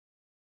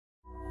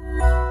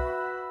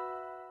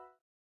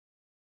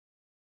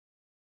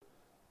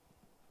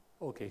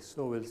Okay,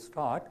 so we'll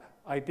start.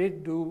 I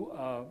did do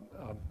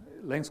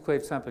length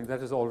squared sampling.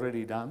 That is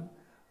already done.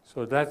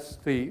 So that's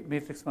the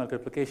matrix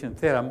multiplication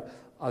theorem.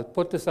 I'll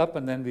put this up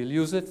and then we'll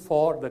use it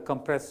for the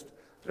compressed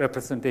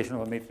representation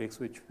of a matrix,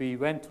 which we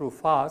went through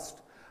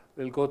fast.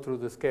 We'll go through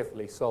this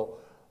carefully. So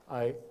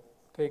I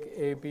take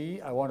AB.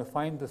 I want to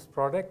find this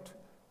product.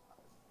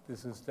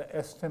 This is the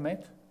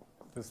estimate,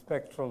 the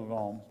spectral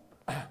norm.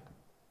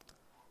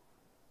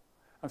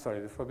 I'm sorry,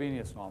 the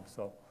Frobenius norm.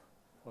 So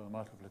for the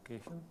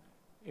multiplication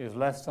is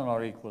less than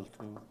or equal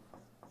to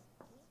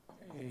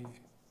A, B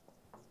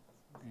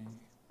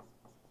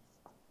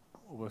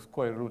over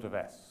square root of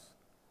S.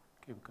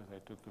 Okay, because I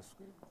took the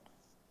square root.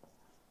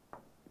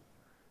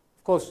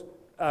 Of course,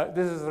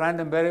 this is a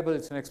random variable.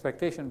 It's an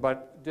expectation.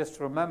 But just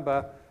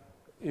remember,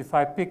 if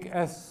I pick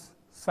S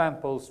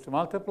samples to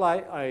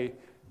multiply,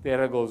 the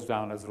error goes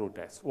down as root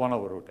S, 1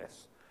 over root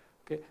S.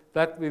 Okay,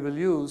 that we will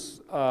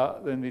use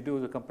when we do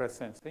the compressed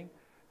sensing.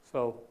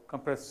 So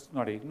compressed,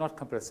 not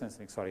compressed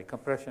sensing, sorry,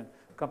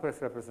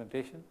 compressed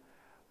representation.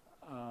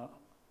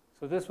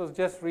 So this was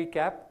just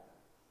recap.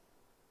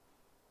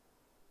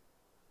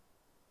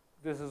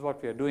 This is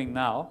what we are doing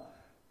now,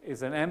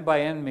 is an m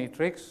by n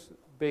matrix,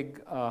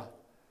 big,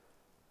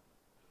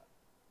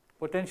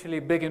 potentially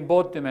big in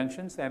both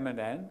dimensions, m and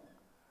n.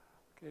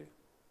 Okay.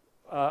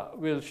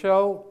 We'll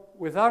show,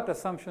 without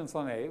assumptions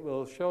on A,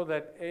 we'll show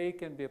that A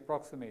can be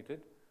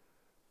approximated,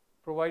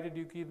 provided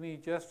you give me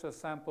just a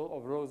sample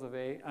of rows of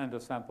A and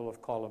a sample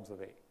of columns of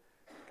A.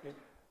 Okay.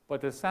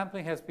 But the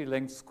sampling has to be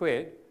length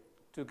squared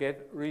to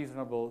get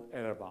reasonable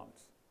error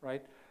bounds,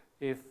 right?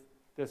 If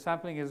the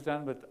sampling is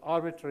done with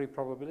arbitrary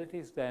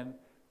probabilities, then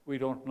we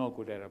don't know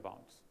good error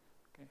bounds.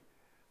 Okay?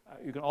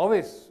 You can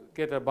always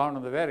get a bound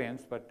on the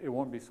variance, but it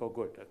won't be so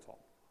good, that's all.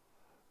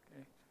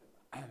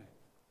 Okay.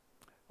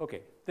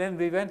 Okay, then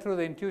we went through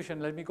the intuition.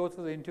 Let me go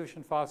through the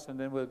intuition fast, and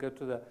then we'll get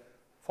to the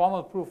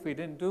formal proof we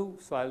didn't do,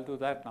 so I'll do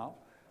that now.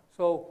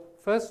 So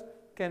first,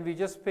 can we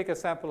just pick a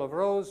sample of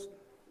rows?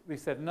 We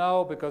said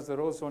no, because the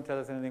rows don't tell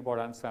us anything about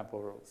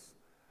unsampled rows.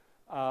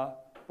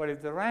 But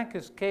if the rank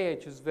is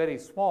kh is very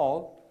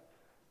small,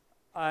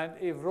 and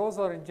if rows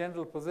are in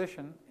general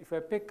position, if I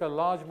pick a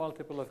large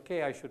multiple of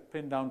k, I should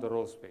pin down the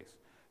row space.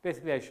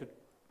 Basically, I should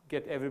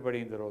get everybody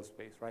in the row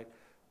space, right,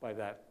 by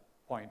that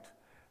point.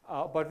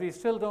 But we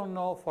still don't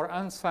know for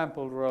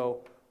unsampled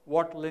row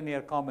what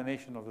linear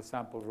combination of the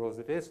sampled rows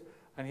it is.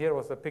 And here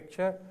was the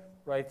picture,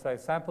 right? So I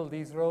sampled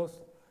these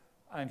rows,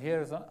 and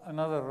here's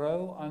another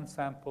row,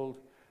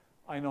 unsampled.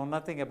 I know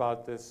nothing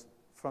about this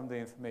from the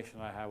information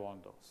I have on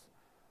those.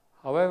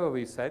 However,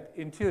 we said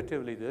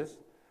intuitively this,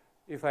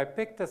 if I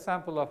picked a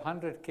sample of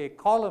 100k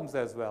columns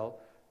as well,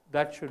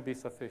 that should be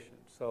sufficient.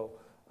 So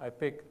I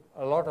pick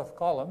a lot of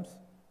columns.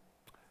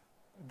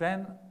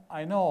 Then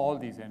I know all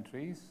these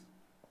entries.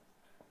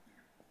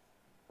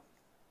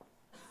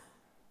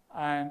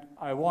 And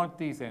I want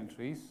these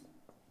entries.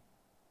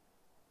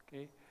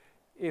 Okay.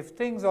 If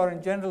things are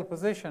in general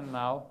position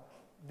now,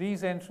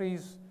 these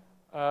entries,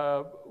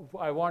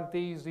 I want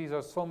these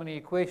are so many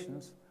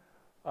equations,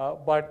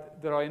 but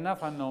there are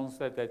enough unknowns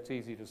that that's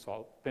easy to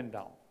solve, pin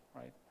down,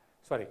 right?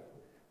 Sorry,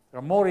 there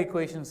are more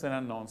equations than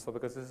unknowns, so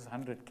because this is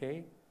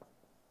 100k,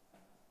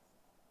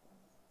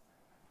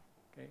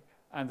 okay,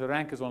 and the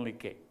rank is only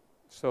k.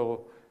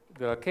 So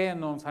there are k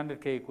unknowns,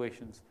 100k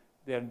equations.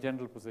 They are in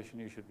general position,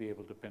 you should be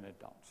able to pin it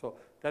down. So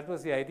that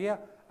was the idea,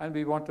 and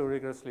we want to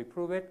rigorously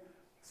prove it.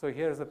 So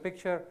here's a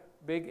picture,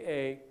 big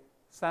A,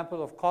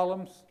 sample of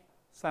columns,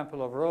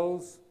 sample of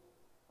rows,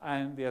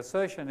 and the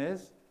assertion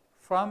is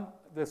from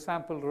the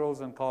sampled rows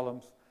and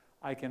columns,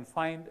 I can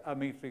find a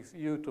matrix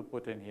U to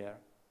put in here,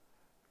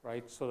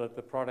 right, so that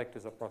the product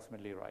is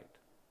approximately right.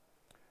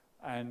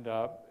 And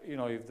you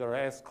know, if there are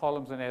S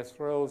columns and S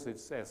rows,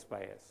 it's S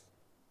by S,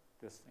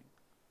 this thing.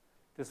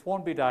 This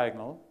won't be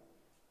diagonal.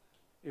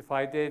 If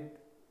I did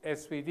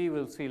SVD,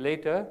 we'll see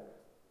later,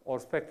 or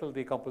spectral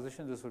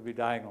decomposition, this would be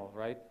diagonal,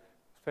 right?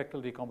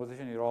 Spectral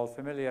decomposition, you're all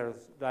familiar,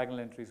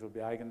 diagonal entries will be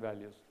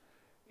eigenvalues.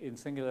 In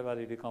singular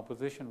value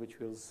decomposition, which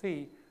we'll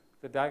see,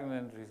 the diagonal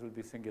entries will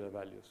be singular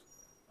values,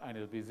 and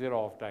it'll be 0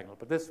 off diagonal.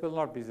 But this will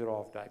not be 0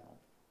 off diagonal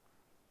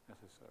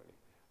necessarily.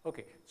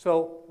 Okay,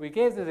 so we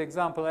gave this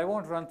example. I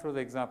won't run through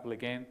the example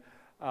again,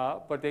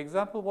 but the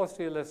example was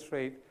to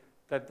illustrate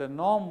that the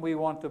norm we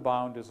want to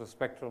bound is a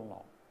spectral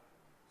norm.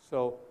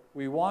 So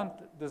we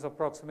want this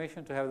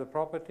approximation to have the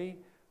property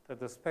that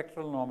the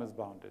spectral norm is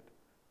bounded.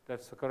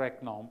 That's the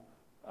correct norm,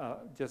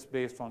 just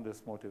based on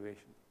this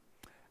motivation.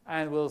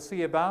 And we'll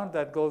see a bound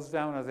that goes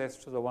down as s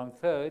to the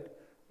 1/3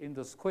 in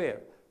the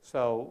square.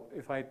 So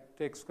if I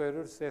take square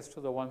root, it's s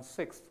to the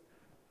 1/6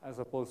 as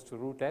opposed to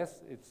root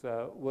s. It's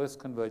worse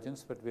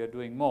convergence, but we are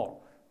doing more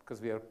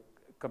because we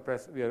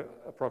are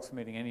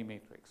approximating any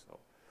matrix. So,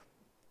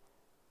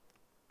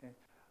 okay.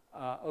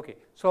 Okay.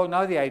 So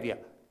now the idea.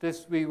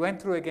 This we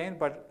went through again,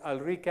 but I'll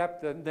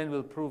recap, then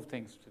we'll prove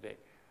things today.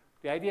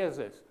 The idea is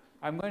this.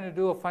 I'm going to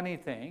do a funny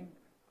thing.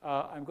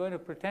 I'm going to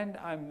pretend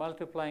I'm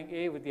multiplying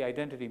A with the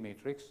identity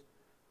matrix,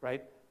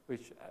 right?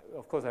 Which,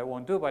 of course, I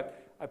won't do, but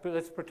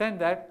let's pretend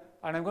that.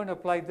 And I'm going to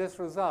apply this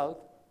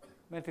result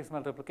matrix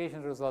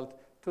multiplication result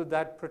to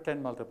that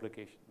pretend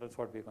multiplication. That's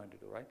what we're going to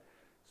do, right?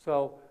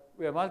 So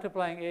we are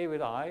multiplying A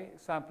with I,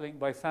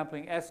 by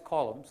sampling S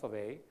columns of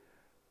A.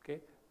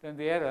 Okay? Then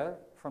the error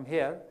from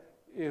here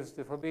is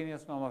the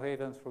Frobenius norm of A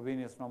times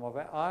Frobenius norm of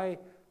I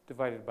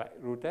divided by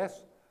root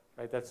S,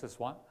 right? That's this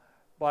one.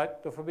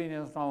 But the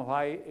Frobenius norm of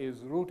I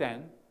is root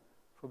n.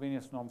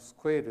 Frobenius norm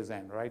squared is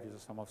n, right? It's the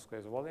sum of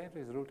squares of all the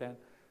entries, root n.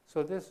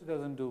 So this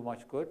doesn't do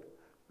much good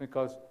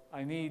because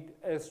I need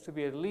S to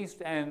be at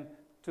least n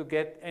to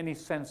get any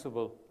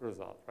sensible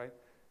result, right?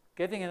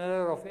 Getting an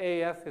error of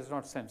AF is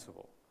not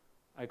sensible.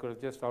 I could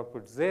have just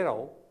output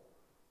 0,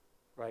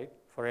 right,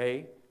 for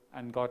A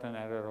and got an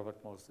error of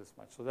at most this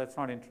much. So that's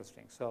not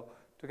interesting. So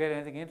to get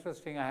anything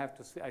interesting,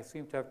 I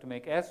seem to have to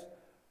make S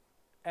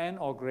n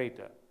or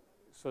greater.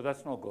 So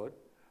that's no good.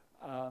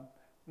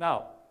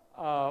 Now,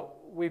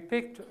 we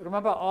picked,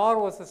 remember R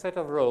was a set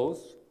of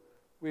rows.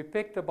 We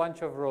picked a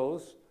bunch of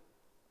rows.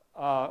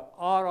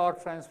 R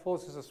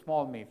transpose is a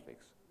small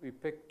matrix. We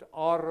picked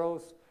R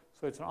rows,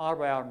 so it's an R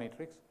by R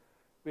matrix.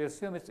 We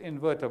assume it's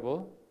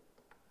invertible.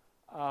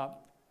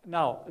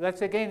 Now,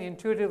 that's again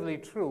intuitively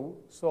true.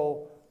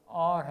 So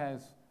R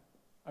has,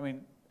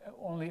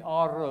 only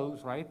R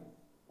rows, right?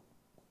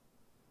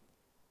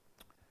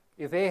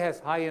 If A has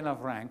high enough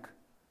rank,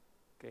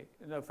 okay,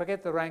 now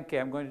forget the rank K,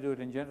 I'm going to do it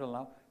in general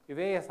now. If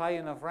A has high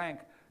enough rank,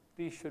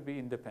 these should be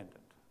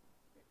independent,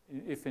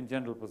 if in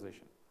general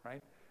position,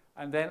 right?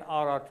 And then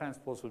R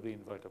transpose will be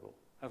invertible,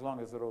 as long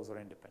as the rows are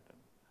independent.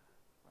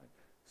 Right?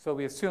 So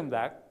we assume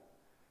that.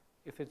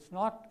 If it's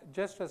not,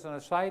 just as an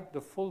aside,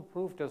 the full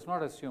proof does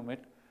not assume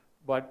it,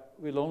 but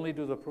we'll only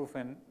do the proof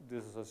when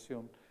this is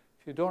assumed.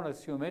 If you don't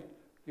assume it,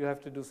 you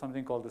have to do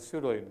something called the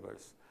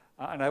pseudo-inverse.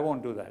 And I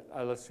won't do that.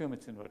 I'll assume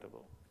it's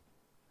invertible.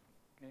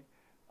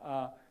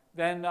 Okay?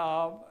 Then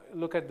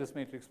look at this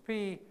matrix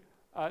P.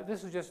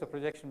 This is just a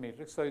projection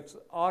matrix. So it's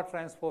R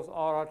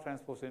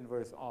transpose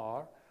inverse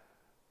R.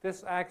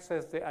 This acts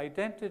as the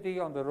identity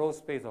on the row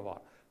space of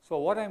R. So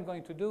what I'm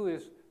going to do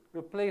is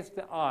replace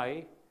the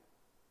I,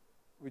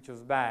 which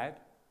is bad,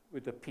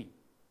 with a P.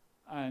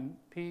 And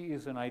P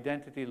is an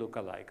identity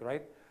lookalike,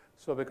 right?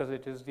 So because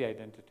it is the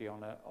identity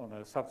on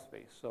a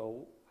subspace.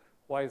 So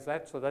why is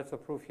that? So that's a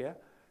proof here.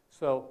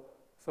 So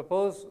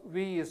suppose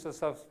V is the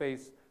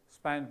subspace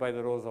spanned by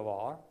the rows of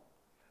R.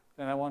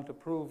 Then I want to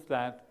prove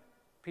that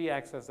P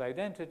acts as the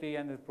identity,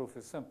 and the proof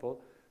is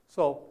simple.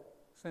 So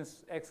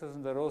since X is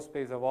in the row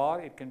space of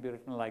R, it can be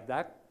written like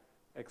that.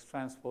 X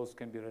transpose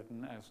can be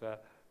written as a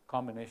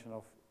combination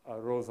of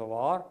rows of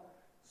R.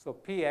 So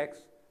Px,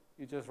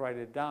 you just write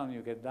it down,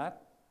 you get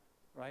that,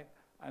 right?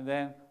 And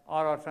then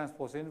R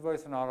transpose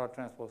inverse and R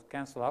transpose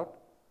cancel out,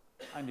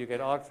 and you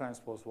get R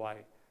transpose Y,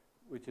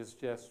 which is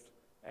just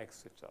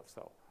X itself.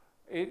 So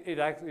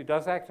it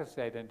does act as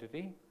the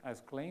identity,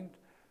 as claimed.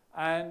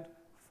 And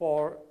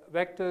for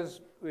vectors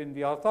in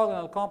the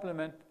orthogonal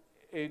complement,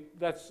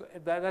 that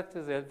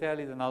is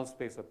entirely the null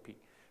space of P.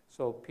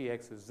 So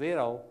Px is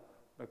 0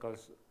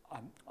 because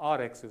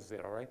Rx is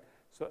 0, right?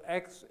 So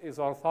X is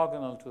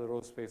orthogonal to the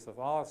row space of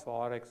R,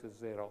 so Rx is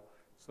 0,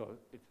 so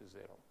it is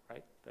 0,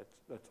 right?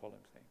 That's all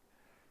I'm saying.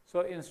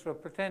 So instead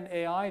of pretend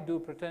AI, do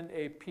pretend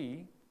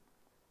AP.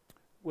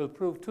 We'll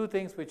prove two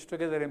things which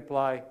together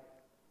imply,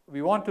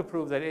 we want to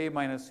prove that A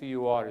minus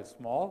CUR is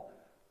small.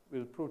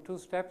 We'll prove two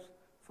steps.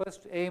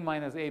 First, A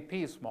minus AP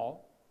is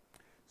small.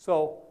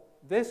 So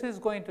this is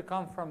going to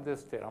come from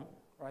this theorem,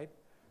 right?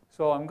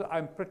 So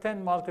I'm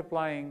pretend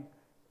multiplying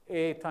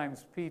A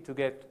times P to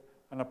get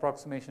an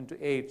approximation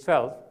to A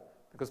itself,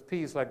 because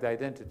P is like the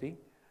identity.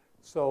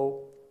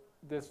 So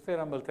this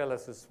theorem will tell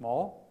us it's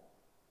small.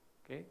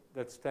 Okay,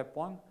 that's step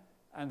one.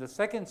 And the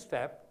second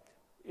step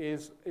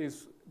is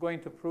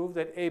going to prove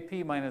that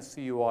AP minus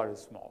CUR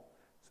is small.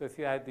 So if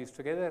you add these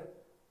together,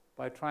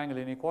 by triangle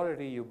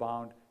inequality, you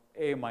bound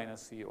A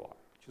minus CUR,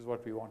 which is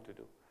what we want to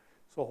do.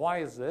 So why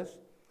is this?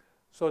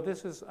 So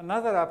this is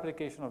another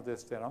application of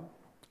this theorem.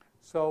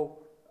 So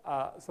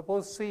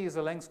suppose C is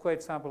a length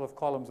squared sample of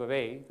columns of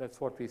A.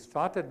 That's what we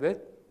started with.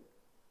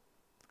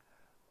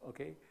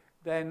 Okay.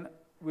 Then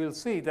we'll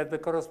see that the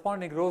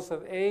corresponding rows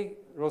of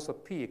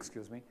P,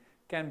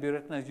 can be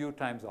written as U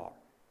times R.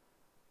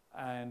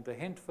 And the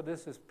hint for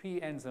this is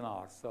P ends in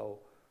R. So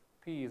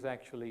P is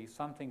actually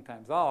something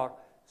times R.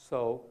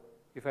 So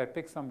if I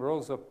pick some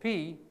rows of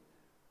P,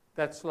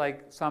 that's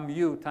like some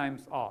U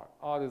times R.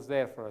 R is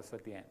there for us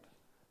at the end,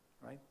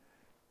 right?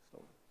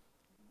 So,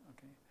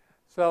 okay.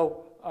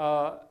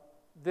 So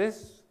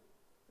this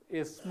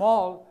is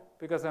small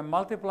because I'm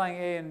multiplying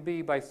A and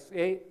B by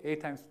A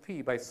times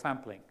P by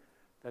sampling.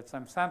 That's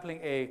I'm sampling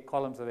A,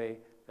 columns of A,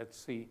 that's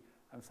C.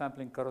 I'm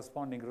sampling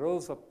corresponding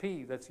rows of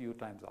P, that's U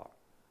times R.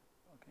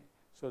 Okay.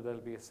 So there'll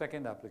be a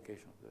second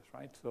application of this,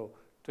 right? So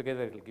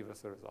together it'll give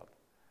us a result.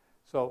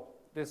 So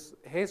this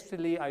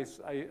hastily, I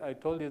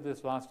told you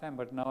this last time,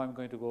 but now I'm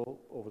going to go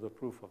over the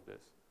proof of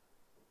this.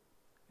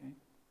 Okay.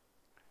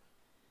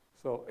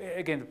 So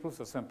again, the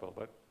proofs are simple,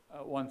 but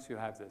once you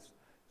have this,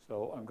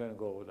 so I'm going to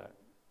go over that.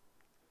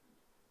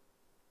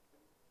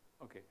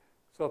 Okay.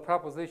 So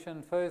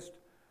proposition first,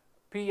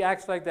 P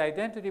acts like the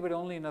identity, but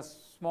only in a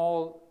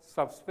small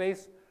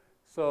subspace.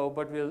 So,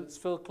 but we'll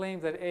still claim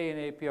that A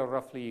and AP are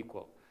roughly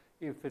equal.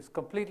 If it's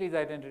completely the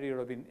identity, it would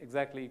have been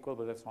exactly equal,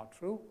 but that's not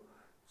true.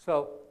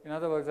 So, in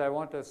other words, I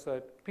want to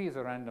assert P is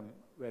a random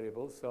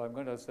variable, so I'm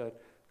going to assert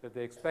that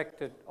the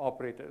expected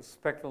operator,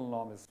 spectral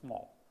norm, is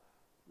small,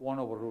 1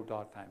 over root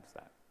r times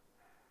that.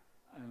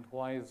 And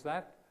why is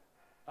that?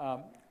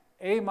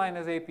 A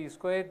minus AP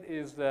squared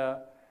is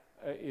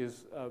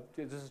this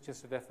is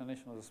just a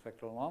definition of the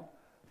spectral norm,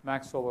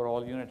 max over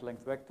all unit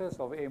length vectors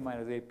of A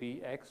minus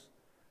AP x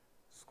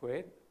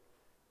squared.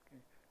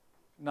 Okay.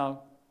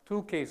 Now,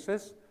 two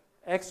cases.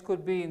 X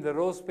could be in the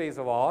row space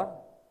of R.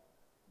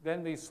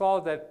 Then we saw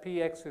that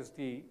Px is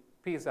P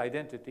is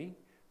identity,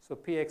 so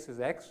Px is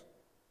x.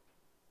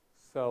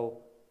 So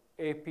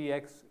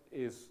APX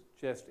is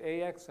just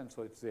AX, and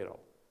so it's 0.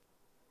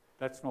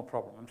 That's no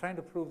problem. I'm trying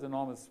to prove the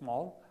norm is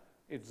small.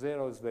 It's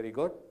 0 is very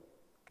good.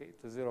 Okay,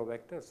 it's a 0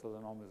 vector, so the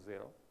norm is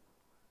 0.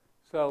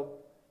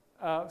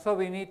 So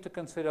we need to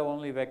consider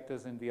only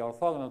vectors in the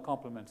orthogonal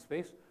complement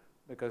space,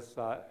 because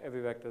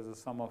every vector is a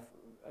sum of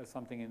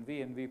something in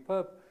V and V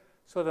perp.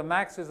 So the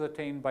max is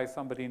attained by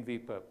somebody in V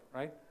perp,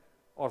 right?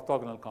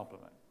 Orthogonal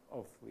complement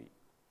of V.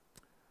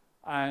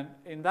 And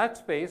in that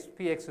space,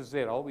 Px is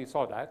 0. We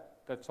saw that.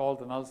 That's all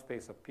the null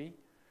space of P.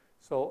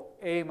 So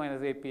A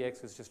minus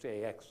APX is just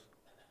AX,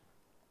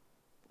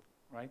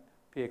 right?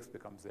 Px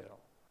becomes 0.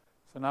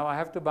 So now I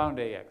have to bound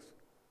AX,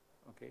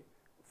 okay,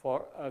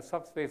 for a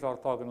subspace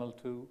orthogonal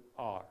to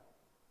R.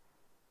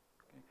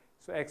 Okay.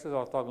 So X is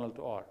orthogonal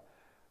to R.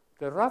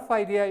 The rough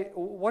idea,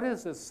 what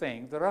is this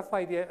saying? The rough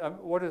idea,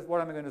 what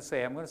am I going to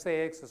say? I'm going to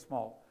say AX is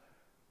small.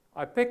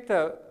 I picked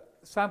a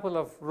sample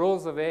of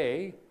rows of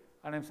A,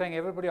 and I'm saying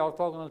everybody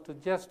orthogonal to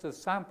just a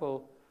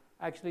sample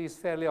actually is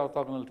fairly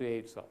orthogonal to A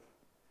itself.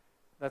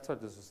 That's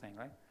what this is saying,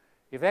 right?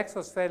 If X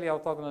was fairly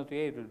orthogonal to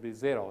A, it would be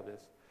 0,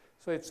 this.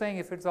 So it's saying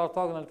if it's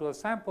orthogonal to a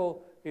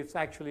sample, it's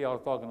actually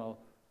orthogonal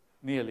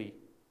nearly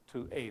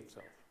to A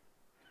itself.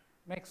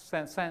 Makes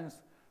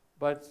sense,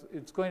 but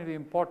it's going to be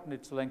important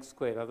it's length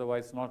squared,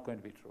 otherwise it's not going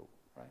to be true,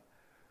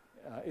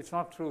 right? It's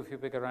not true if you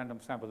pick a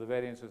random sample, the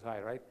variance is high,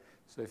 right?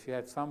 So if you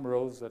had some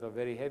rows that are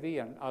very heavy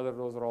and other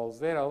rows are all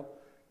 0,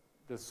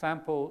 the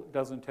sample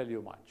doesn't tell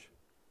you much.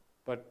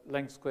 But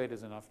length squared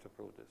is enough to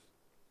prove this.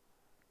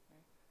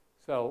 Okay.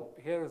 So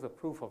here is a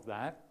proof of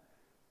that.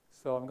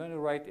 So I'm going to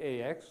write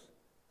AX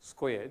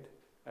squared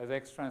as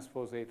X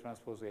transpose A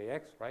transpose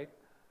AX, right?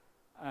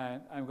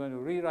 And I'm going to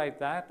rewrite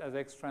that as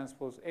X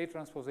transpose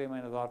A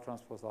minus R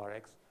transpose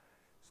RX.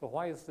 So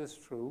why is this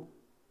true?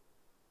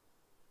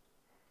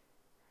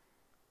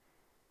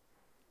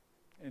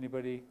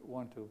 Anybody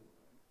want to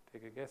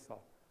take a guess?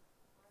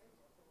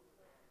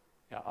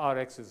 Yeah,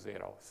 Rx is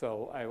 0.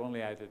 So I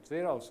only added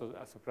 0, so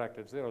I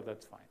subtracted 0,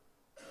 that's fine.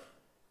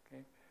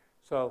 Okay.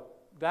 So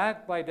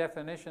that, by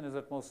definition, is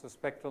at most the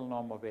spectral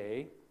norm of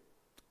A.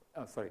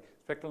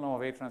 Spectral norm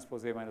of A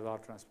transpose A minus R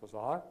transpose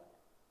R.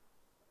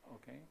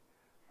 Okay.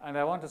 And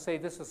I want to say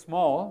this is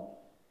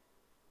small.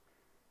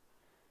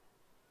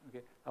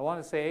 Okay. I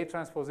want to say A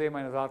transpose A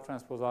minus R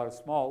transpose R is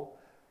small.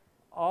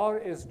 R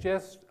is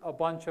just a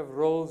bunch of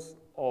rows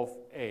of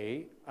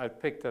A I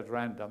picked at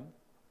random.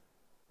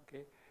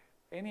 Okay.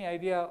 Any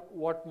idea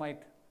what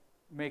might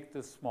make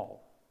this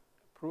small?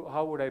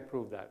 How would I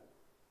prove that?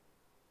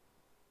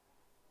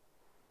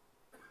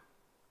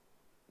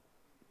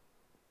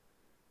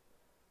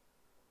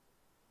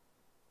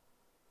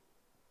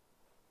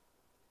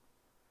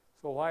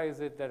 So why is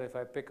it that if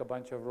I pick a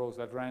bunch of rows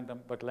at random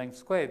but length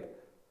squared,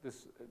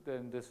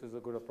 then this is a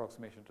good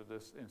approximation to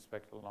this in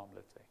spectral norm,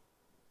 let's say?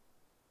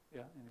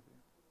 Yeah, anybody?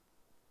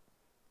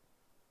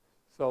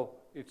 So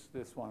it's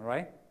this one,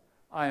 right?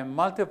 I am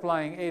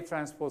multiplying A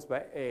transpose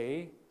by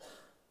A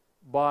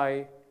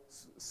by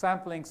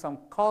sampling some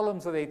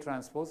columns of A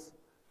transpose,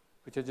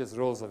 which are just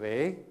rows of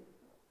A.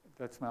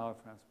 That's my R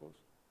transpose,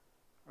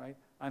 right?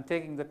 I'm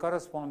taking the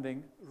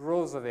corresponding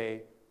rows of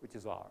A, which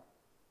is R.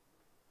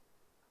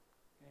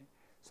 Okay?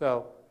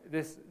 So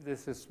this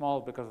is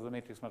small because of the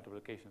matrix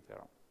multiplication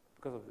theorem,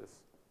 because of this.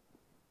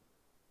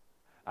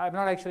 I'm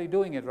not actually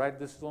doing it, right?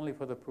 This is only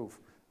for the proof.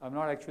 I'm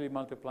not actually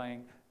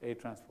multiplying A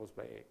transpose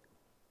by A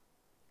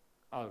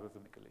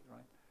algorithmically,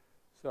 right?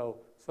 So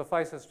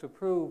suffices to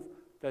prove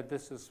that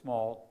this is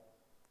small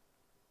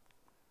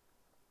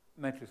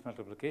matrix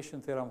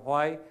multiplication theorem.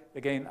 Why?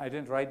 Again, I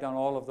didn't write down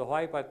all of the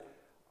why, but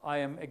I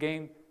am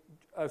again,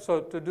 so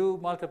to do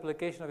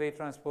multiplication of A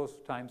transpose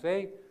times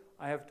A,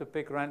 I have to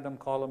pick random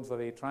columns of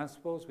A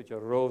transpose, which are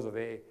rows of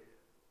A,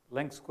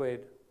 length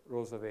squared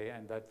rows of A,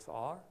 and that's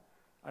R.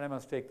 And I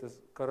must take this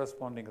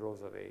corresponding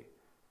rows of A,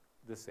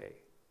 this A,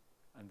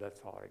 and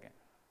that's R again.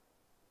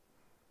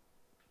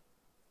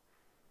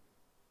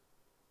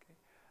 Okay.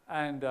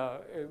 And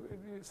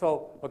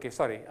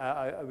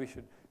we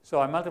should. So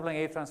I'm multiplying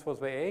A transpose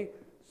by A.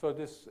 So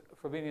this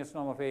Frobenius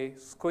norm of A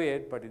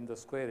squared, but in the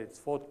square it's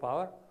 4th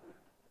power.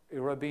 It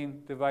would have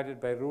been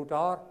divided by root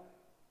R,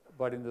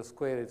 but in the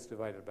square it's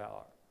divided by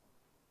R,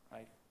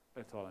 right?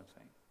 That's all I'm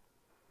saying.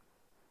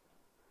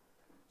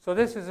 So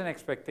this is an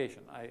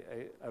expectation.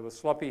 I was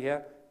sloppy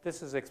here.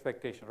 This is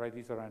expectation, right?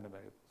 These are random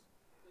variables.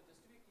 So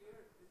just to be clear,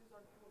 this is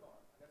on 2 norm.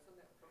 That's on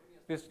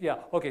the This, yeah,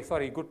 okay,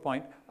 sorry, good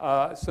point.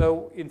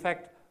 So in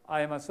fact,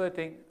 I am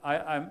asserting,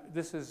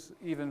 this is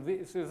even,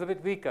 this is a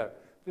bit weaker.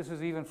 This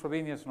is even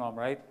Frobenius norm,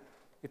 right?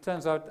 It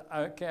turns out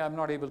I'm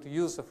not able to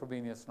use the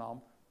Frobenius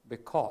norm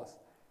because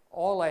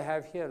all I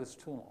have here is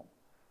 2 norm.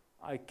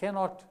 I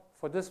cannot,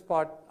 for this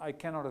part, I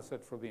cannot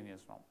assert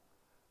Frobenius norm,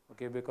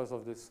 okay, because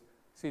of this.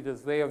 See,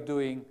 this way of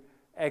doing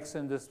x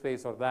in this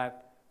space or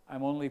that,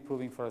 I'm only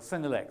proving for a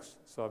single x,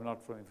 so I'm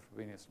not proving for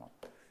Frobenius norm.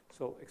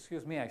 So,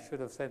 excuse me, I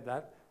should have said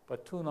that,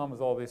 but 2 norm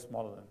is always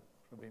smaller than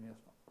Frobenius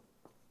norm.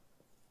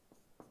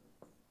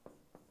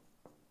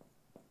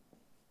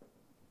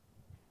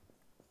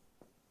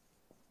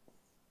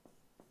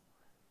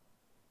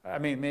 I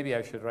mean, maybe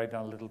I should write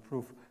down a little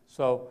proof.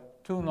 So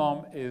 2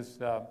 norm is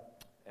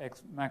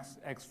x max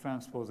x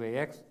transpose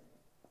AX.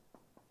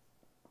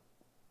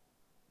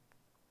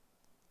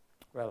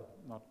 Well,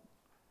 not,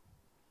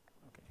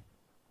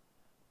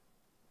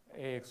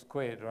 okay. AX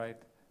squared, right,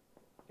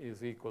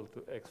 is equal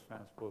to x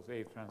transpose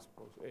A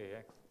transpose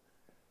AX.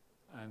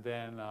 And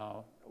then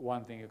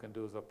one thing you can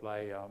do is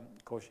apply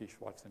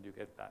Cauchy-Schwarz and you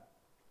get that.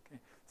 Okay.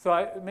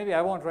 So maybe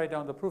I won't write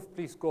down the proof.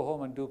 Please go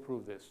home and do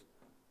prove this,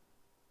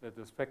 that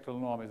the spectral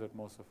norm is at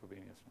most of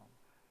Frobenius norm.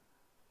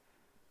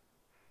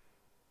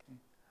 Okay.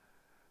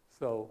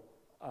 So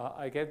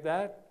I get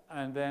that,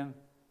 and then,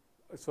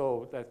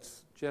 so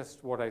that's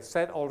just what I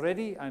said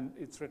already, and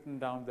it's written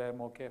down there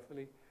more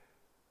carefully.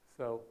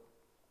 So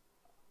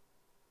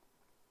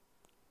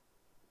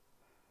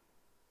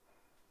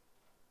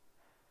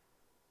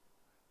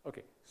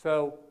okay,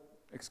 so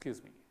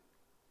excuse me.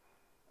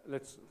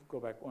 Let's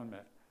go back 1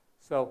 minute.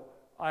 So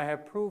I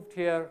have proved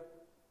here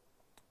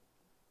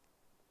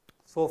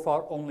so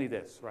far only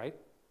this, right?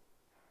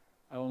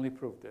 I only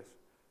proved this.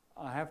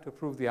 I have to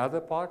prove the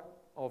other part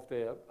of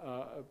the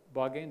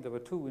bargain. There were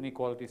 2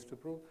 inequalities to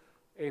prove.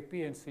 AP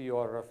and CO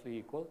are roughly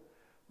equal.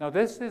 Now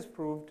this is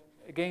proved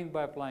again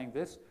by applying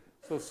this.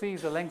 So C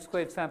is a length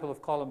squared sample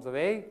of columns of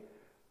A.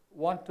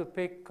 Want to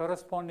pick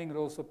corresponding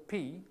rows of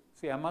P.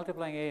 See, I'm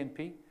multiplying A and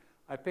P.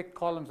 I pick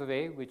columns of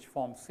A which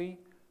form C.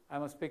 I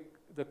must pick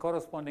the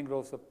corresponding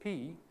rows of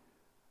P.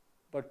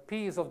 But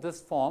P is of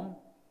this form.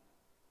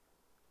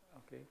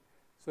 Okay.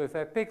 So if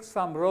I pick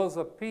some rows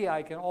of P,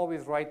 I can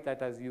always write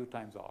that as U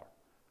times R.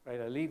 Right?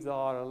 I leave the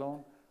R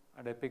alone,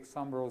 and I pick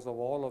some rows of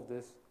all of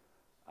this,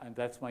 and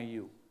that's my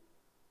U.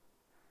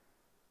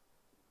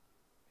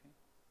 Okay.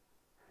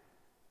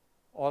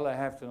 All I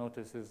have to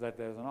notice is that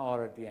there's an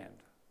R at the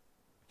end,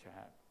 which I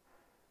have.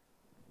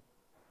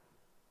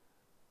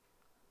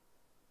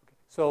 Okay.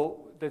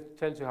 So that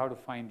tells you how to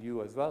find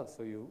U as well.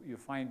 So you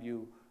find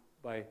U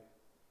by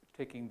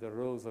taking the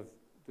rows of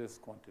this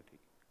quantity.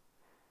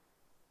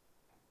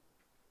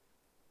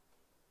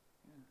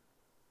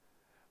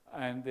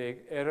 And the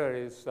error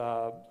is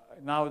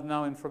now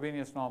in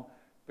Frobenius norm,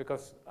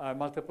 because I'm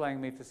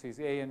multiplying matrices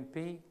A and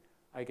P,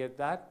 I get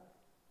that.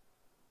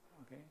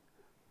 Okay.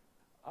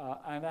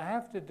 And I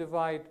have to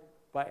divide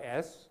by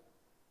S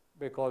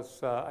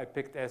because I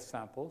picked S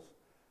samples.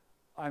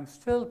 I'm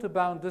still to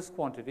bound this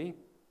quantity,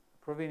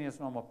 Frobenius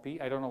norm of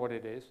P. I don't know what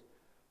it is,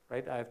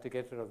 right? I have to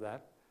get rid of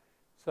that.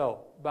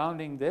 So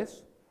bounding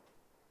this,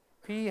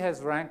 P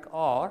has rank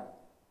R.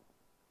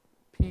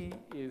 P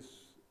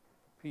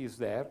is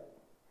there.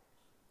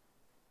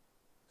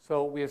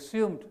 So we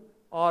assumed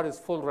R is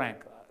full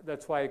rank.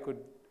 That's why I could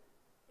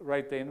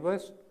write the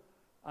inverse.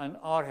 And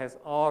R has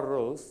R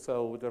rows,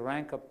 so the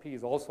rank of P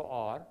is also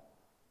R,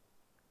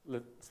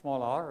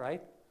 small r,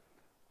 right?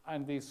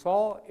 And we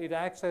saw it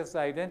acts as the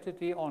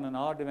identity on an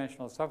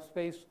R-dimensional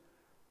subspace,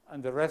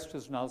 and the rest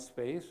is null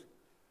space.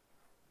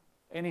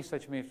 Any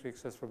such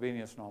matrix has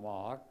Frobenius norm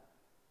R.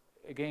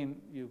 Again,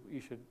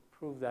 you should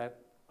prove that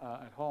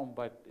at home,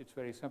 but it's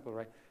very simple,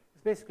 right?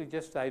 It's basically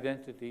just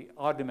identity,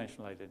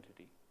 R-dimensional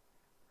identity.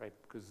 Right,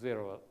 because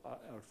 0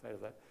 outside of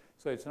that.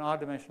 So it's an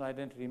R-dimensional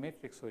identity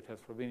matrix, so it has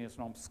Frobenius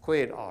norm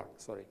squared R,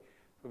 sorry,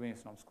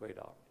 Frobenius norm squared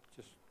R,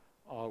 just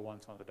R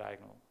once on the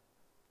diagonal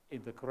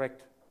in the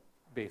correct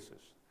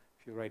basis,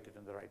 if you write it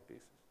in the right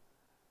basis.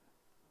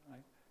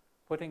 Right?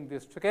 Putting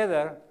this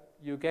together,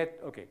 you get,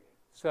 okay,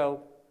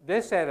 so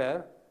this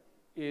error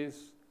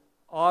is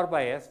R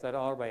by S, that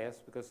R by S,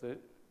 because the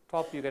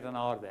top you get an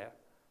R there.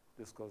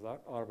 This goes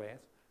out, R by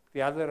S.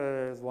 The other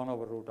error is 1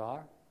 over root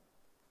R.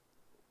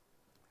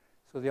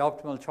 So the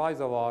optimal choice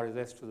of R is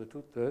S to the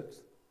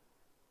 2/3,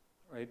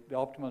 right? The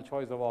optimal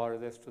choice of R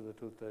is S to the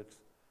 2/3.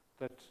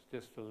 That's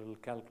just a little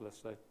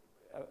calculus. That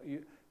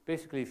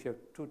basically, if you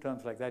have 2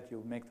 terms like that,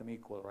 you make them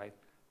equal, right?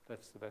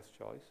 That's the best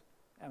choice.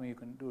 I mean, you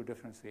can do a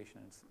differentiation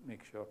and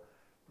make sure,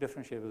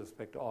 differentiate with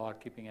respect to R,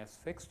 keeping S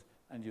fixed,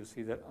 and you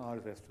see that R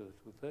is S to the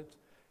 2/3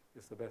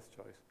 is the best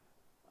choice.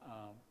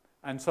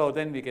 And so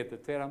then we get the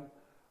theorem.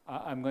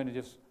 I'm going to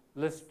just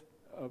list,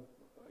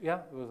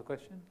 yeah, there was a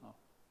question? No.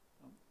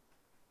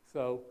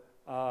 So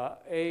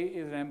A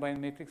is an M by N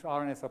matrix,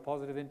 R and S are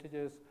positive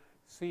integers.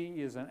 C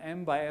is an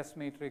M by S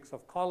matrix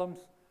of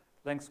columns.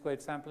 length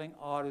squared sampling,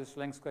 R is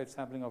length squared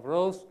sampling of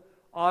rows.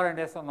 R and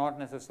S are not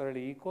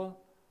necessarily equal.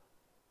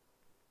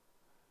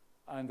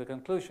 And the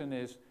conclusion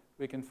is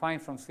we can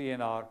find from C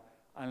and R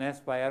an S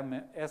by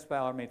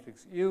R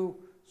matrix U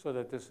so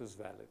that this is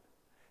valid.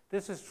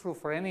 This is true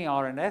for any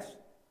R and S,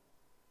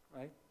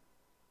 right?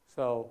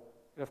 So,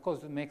 of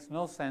course, it makes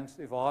no sense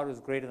if R is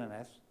greater than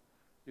S.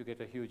 You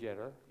get a huge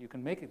error. You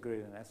can make it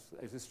greater than S.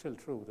 It is still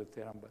true, the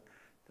theorem, but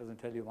it doesn't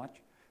tell you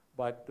much.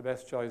 But the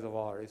best choice of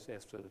R is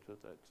S to the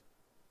 2/3.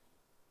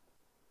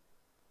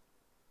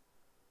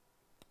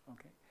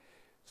 Okay.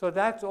 So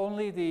that's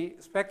only the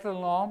spectral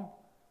norm.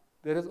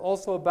 There is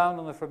also a bound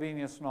on the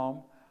Frobenius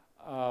norm,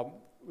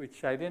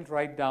 which I didn't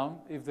write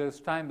down. If there's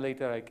time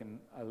later,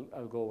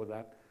 I'll go over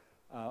that.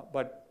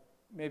 But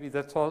maybe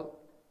that's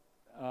all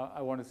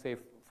I want to say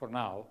for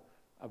now.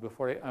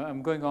 Before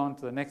I'm going on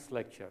to the next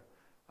lecture,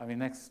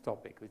 next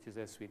topic, which is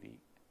SVD.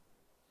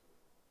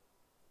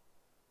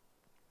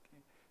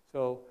 Okay.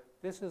 So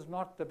this is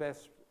not the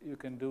best you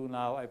can do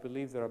now. I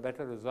believe there are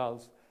better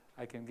results.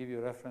 I can give you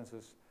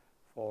references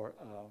for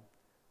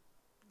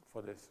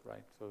this,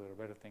 right? So there are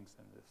better things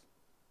than this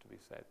to be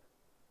said.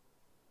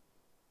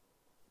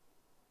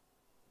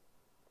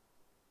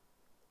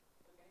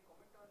 So can you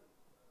comment on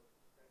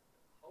that?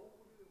 How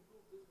would you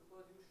improve this?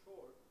 Because you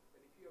showed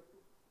that if you have to,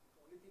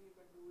 the only thing you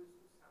can do is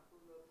to sample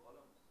the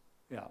columns.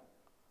 Yeah.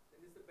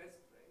 Then it's the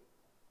best, right?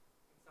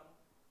 In some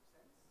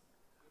sense,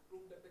 you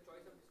prove that the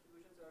choice of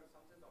distributions are in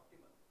some sense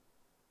optimal,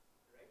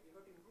 right? You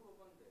have to improve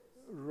upon this.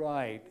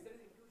 Right. Is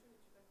there an inclusion which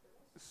you can tell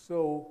us?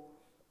 So,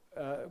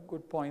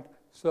 good point.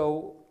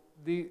 So,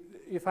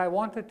 if I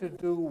wanted to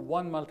do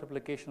one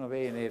multiplication of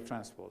A and A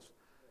transpose,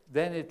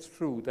 then it's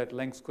true that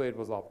length squared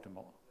was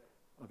optimal.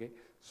 Okay.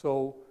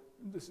 So,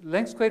 this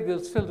length squared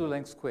will still do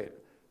length squared.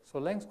 So,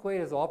 length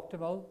squared is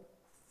optimal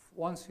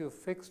once you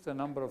fix the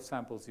number of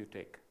samples you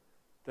take.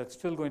 That's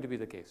still going to be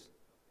the case,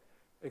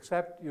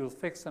 except you'll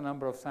fix the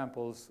number of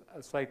samples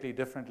slightly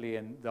differently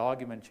and the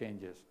argument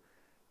changes.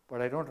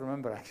 But I don't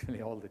remember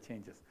actually all the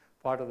changes.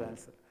 Part of the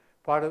answer.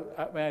 I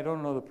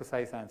don't know the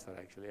precise answer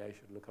actually. I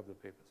should look up the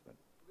papers. But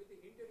With the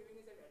hint you're giving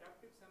is that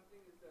adaptive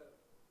sampling is the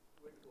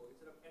way to go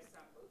instead of S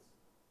samples.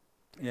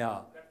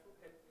 yeah. That would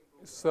help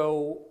improve.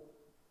 So,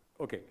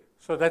 okay.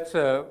 So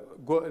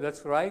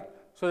that's right.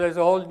 So there's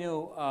a whole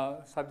new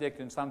subject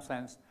in some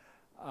sense.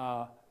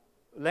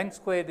 Length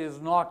squared is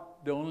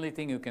not the only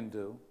thing you can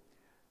do.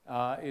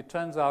 It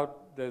turns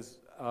out there's,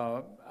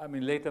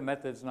 later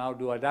methods now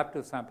do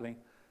adaptive sampling.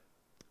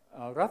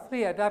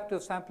 Roughly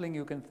adaptive sampling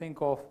you can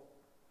think of.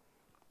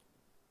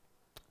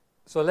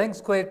 So length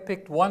squared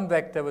picked one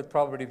vector with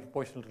probability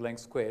proportional to length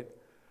squared.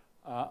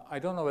 I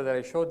don't know whether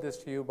I showed this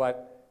to you,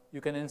 but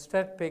you can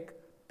instead pick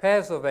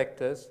pairs of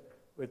vectors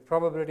with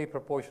probability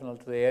proportional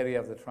to the area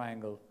of the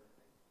triangle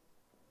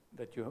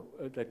that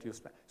you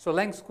span. So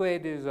length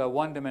squared is a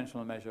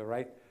one-dimensional measure,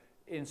 right?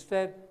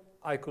 Instead,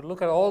 I could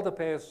look at all the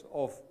pairs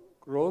of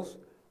rows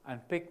and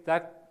pick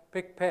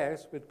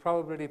pairs with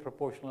probability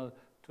proportional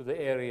to the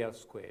area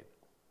squared.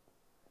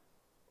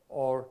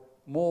 Or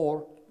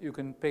more, you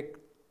can pick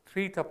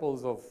 3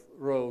 tuples of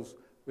rows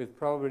with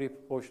probability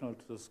proportional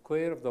to the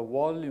square of the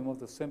volume of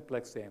the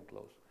simplex they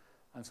enclose,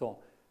 and so on.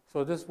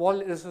 So this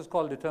is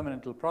called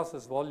determinantal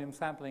process volume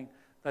sampling.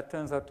 That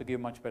turns out to give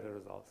much better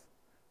results.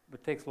 But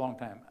it takes a long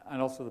time,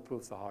 and also the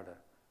proofs are harder.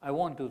 I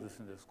won't do this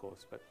in this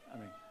course, but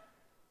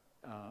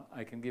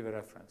I can give a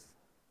reference.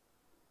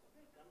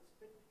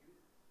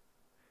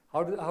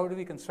 How do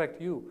we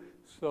construct U?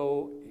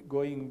 So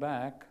going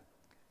back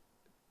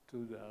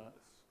to the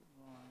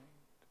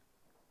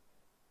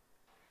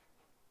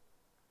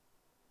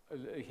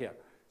slide here.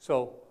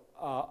 So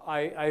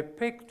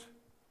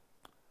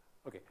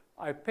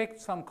I picked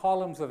some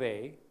columns of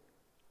A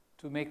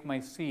to make my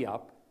C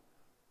up.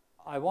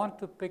 I want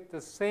to pick the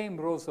same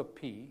rows of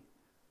P,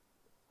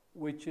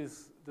 which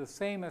is the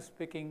same as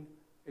picking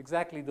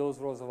exactly those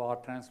rows of R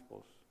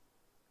transpose.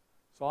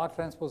 So R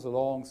transpose is a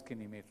long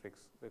skinny matrix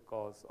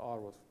because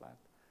R was flat.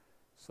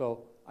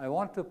 So I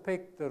want to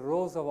pick the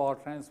rows of R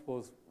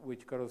transpose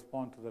which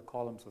correspond to the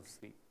columns of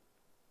C.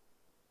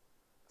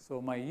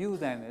 So my U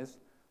then is,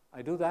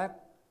 I do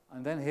that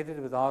and then hit it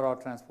with RR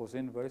transpose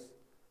inverse.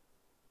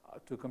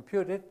 To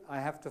compute it,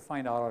 I have to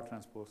find RR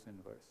transpose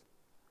inverse.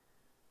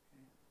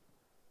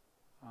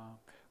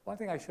 One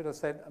thing I should have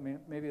said,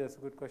 maybe that's a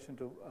good question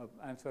to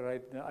answer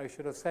right. I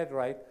should have said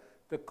right,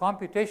 the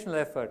computational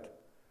effort,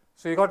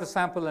 so you got to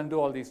sample and do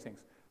all these things,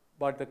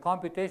 but the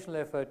computational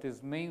effort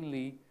is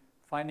mainly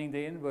finding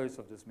the inverse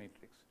of this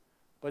matrix.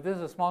 But this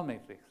is a small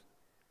matrix.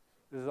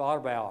 This is R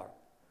by R.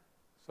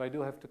 So I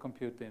do have to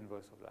compute the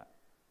inverse of that.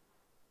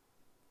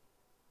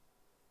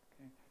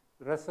 Okay.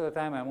 The rest of the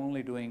time I'm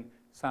only doing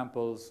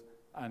samples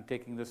and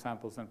taking the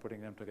samples and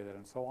putting them together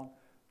and so on.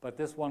 But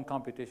this one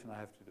computation I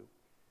have to do.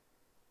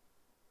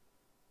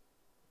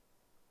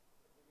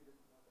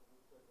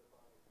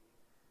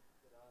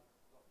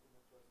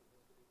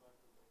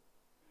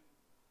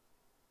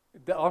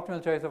 The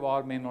optimal choice of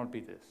R may not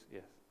be this,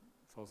 yes.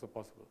 It's also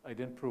possible. I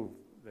didn't prove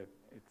that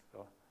it's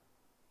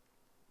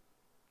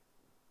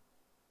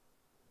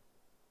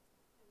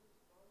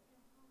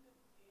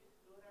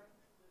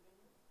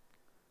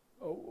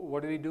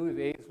what do we do if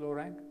A is low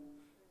rank?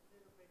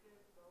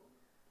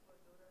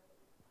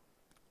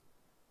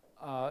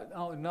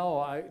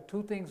 No,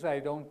 two things I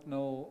don't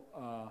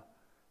know,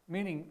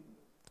 meaning,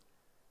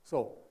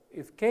 so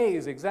if K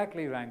is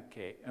exactly rank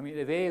K, I mean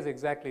if A is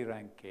exactly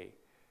rank K,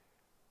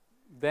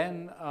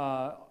 then,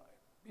 so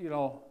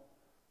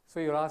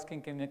you're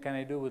asking can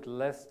I do with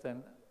less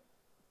than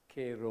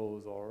K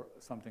rows or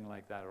something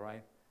like that,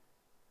 right?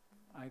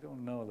 I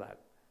don't know that.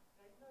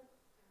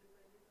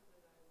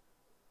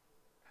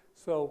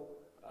 So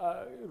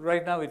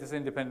right now it is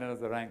independent of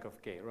the rank of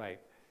K,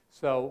 right?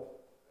 So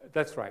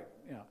that's right,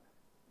 yeah.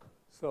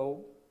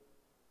 So,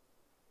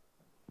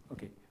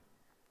 okay.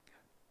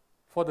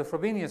 For the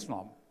Frobenius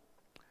norm,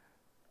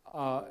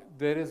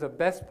 there is a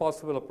best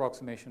possible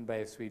approximation by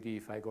SVD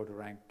if I go to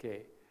rank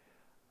K.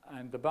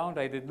 And the bound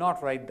I did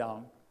not write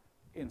down,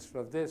 instead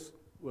of this,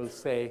 will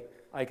say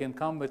I can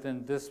come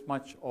within this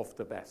much of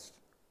the best.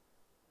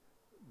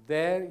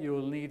 There you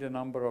will need a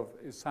number of,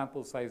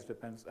 sample size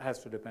has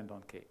to depend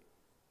on K.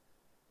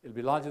 It'll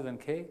be larger than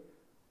K,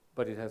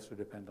 but it has to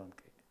depend on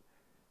K.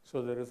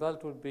 So the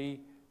result would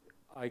be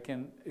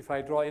if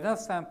I draw enough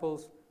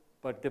samples,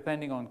 but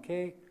depending on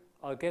K,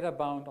 I'll get a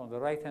bound on the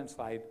right-hand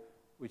side,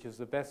 which is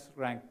the best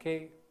rank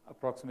K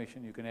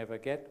approximation you can ever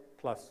get,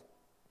 plus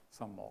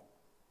some more.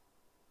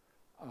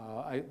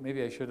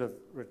 Maybe I should have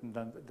written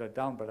that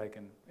down, but I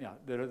can, yeah,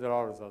 there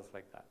are results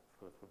like that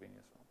for the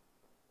Frobenius norm.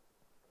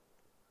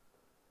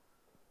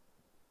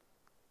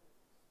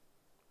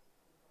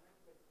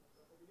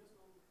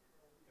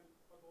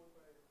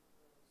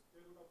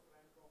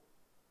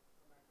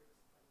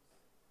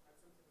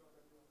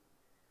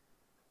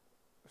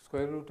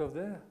 Square root of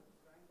the? Rank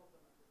of the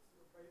matrix.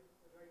 By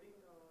writing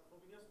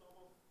Frobenius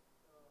norm of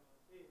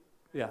A,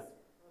 yeah.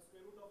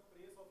 Square root of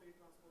trace of A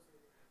transpose A.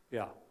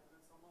 Yeah. And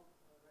then sum of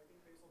writing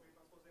trace of A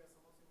transpose A as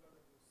sum of singular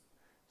values.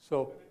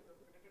 So,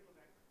 connected to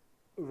rank.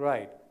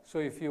 Right.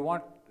 So if you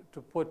want to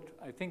put,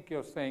 I think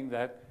you're saying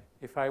that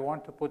if I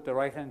want to put the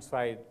right-hand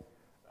side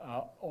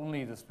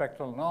only the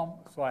spectral norm,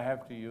 so I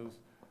have to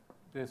use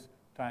this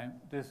time,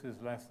 this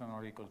is less than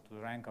or equal to the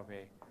rank of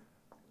A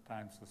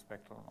times the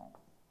spectral norm.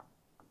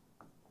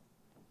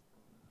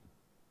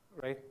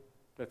 Right?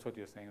 That's what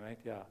you're saying, right?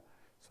 Yeah.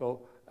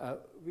 So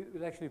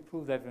we'll actually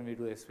prove that when we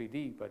do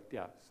SVD, but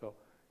yeah. So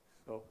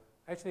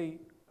actually,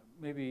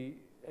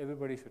 maybe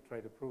everybody should try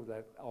to prove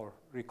that or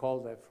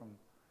recall that from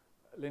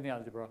linear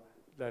algebra,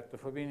 that the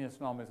Frobenius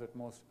norm is at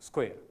most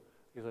square,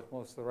 is at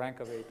most the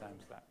rank of A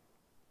times that.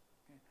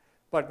 Okay.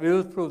 But we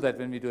will prove that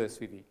when we do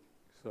SVD.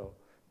 So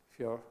if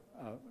you're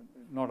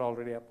not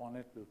already up on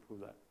it, we'll prove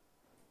that.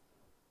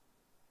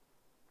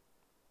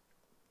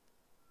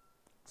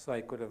 So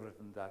I could have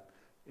written that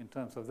in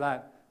terms of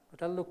that, but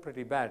that'll look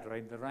pretty bad,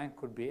 right? The rank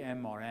could be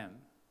M or N,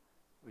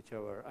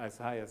 whichever, as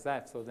high as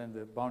that, so then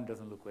the bound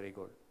doesn't look very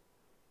good,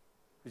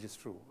 which is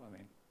true, I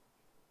mean.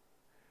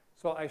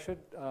 So I should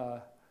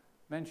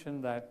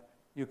mention that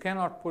you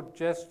cannot put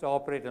just the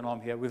operator norm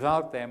here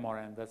without the M or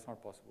N, that's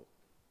not possible.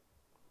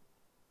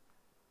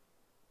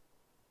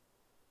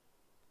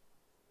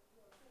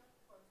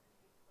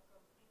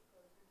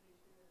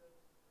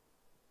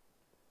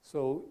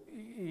 So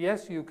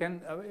yes, you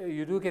can,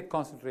 you do get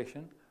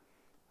concentration.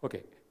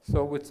 Okay,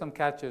 so with some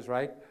catches,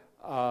 right?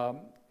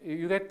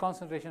 You get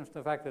concentration from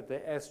the fact that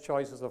the S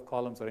choices of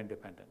columns are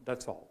independent.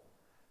 That's all.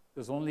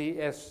 There's only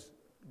S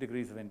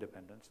degrees of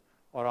independence,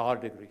 or R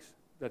degrees.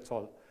 That's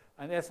all.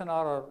 And S and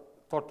R are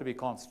thought to be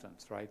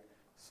constants, right?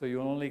 So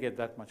you only get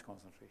that much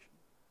concentration.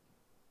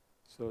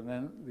 So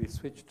then we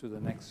switch to the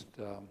next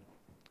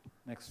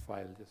next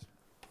file. Just.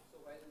 So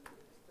while this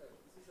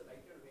is a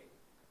lighter way,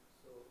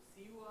 so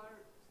CUR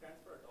stands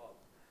for a dog.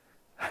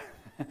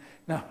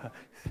 No,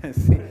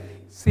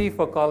 C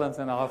for columns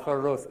and R for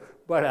rows.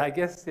 But I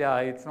guess, yeah,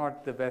 it's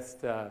not the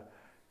best.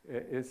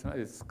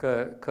 It's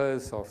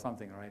curs or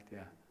something, right?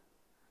 Yeah.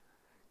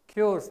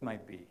 Cures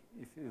might be.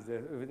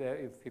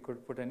 If you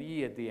could put an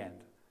E at the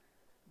end,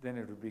 then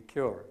it would be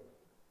cure.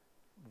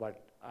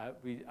 But I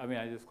mean,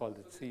 I just called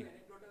it C. So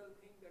anecdotal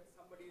thing that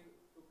somebody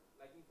took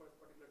liking for a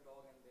particular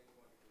dog and then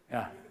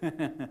wanted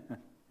to. Yeah.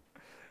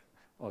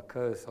 Or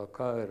curse or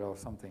cur or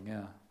something,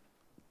 yeah.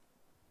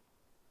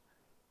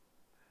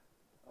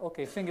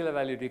 Okay, singular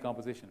value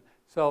decomposition.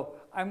 So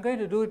I'm going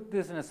to do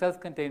this in a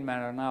self-contained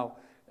manner now.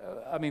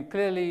 I mean,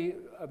 clearly,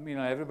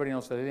 everybody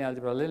knows that linear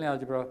algebra. Linear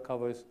algebra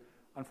covers,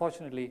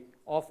 unfortunately,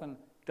 often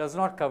does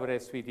not cover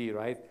SVD,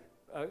 right?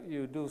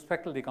 You do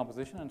spectral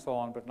decomposition and so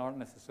on, but not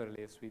necessarily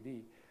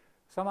SVD.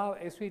 Somehow,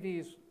 SVD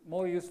is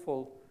more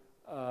useful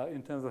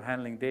in terms of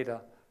handling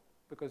data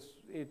because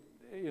it's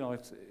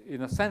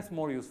in a sense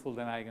more useful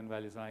than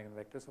eigenvalues and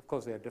eigenvectors. Of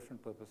course, they have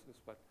different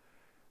purposes, but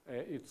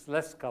it's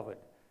less covered.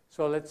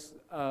 So let's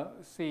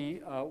see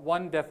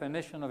one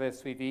definition of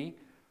SVD.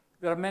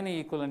 There are many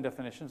equivalent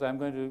definitions. I'm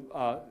going to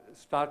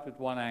start with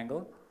one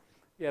angle.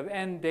 You have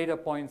n data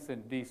points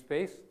in D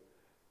space,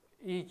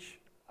 each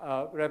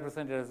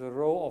represented as a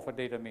row of a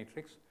data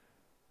matrix.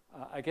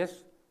 I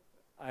guess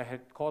I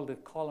had called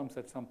it columns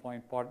at some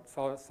point.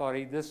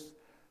 Sorry, this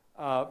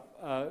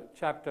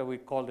chapter we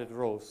called it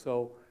rows.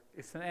 So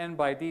it's an n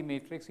by d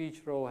matrix.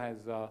 Each row has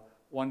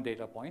one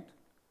data point.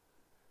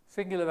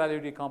 Singular value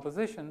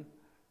decomposition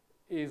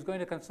is going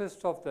to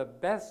consist of the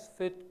best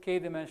fit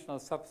k-dimensional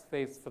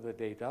subspace for the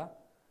data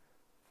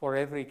for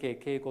every k.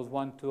 K equals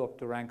 1, 2 up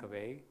to rank of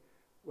A,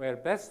 where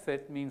best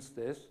fit means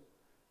this.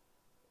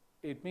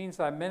 It means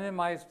I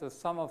minimize the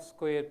sum of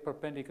squared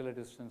perpendicular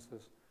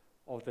distances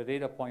of the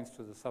data points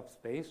to the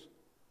subspace.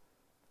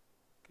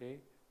 Okay.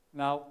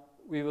 Now,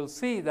 we will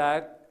see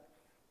that,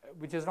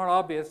 which is not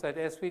obvious, that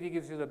SVD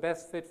gives you the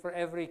best fit for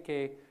every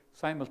k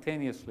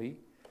simultaneously.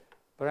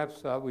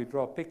 Perhaps we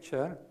draw a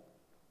picture.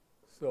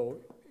 So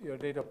your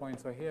data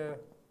points are here.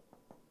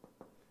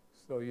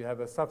 So you have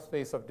a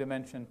subspace of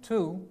dimension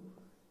 2.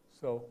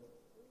 So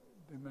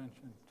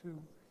dimension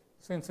 2.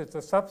 Since it's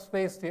a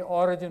subspace, the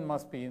origin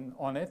must be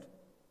on it.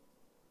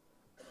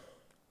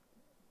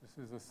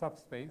 This is a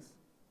subspace.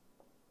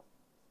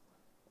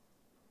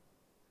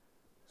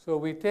 So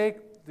we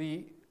take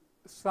the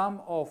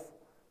sum of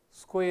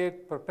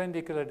squared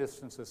perpendicular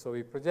distances. So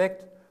we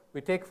project,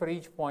 we take for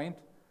each point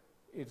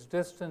its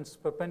distance,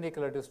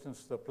 perpendicular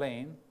distance to the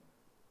plane,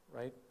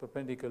 right?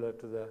 Perpendicular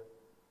to the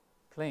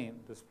plane,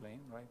 this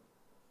plane, right?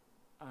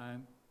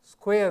 And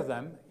square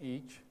them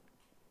each.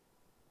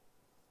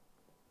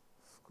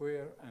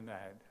 Square and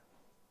add.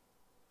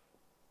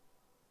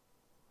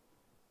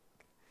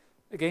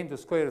 Again, the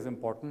square is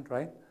important,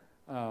 right?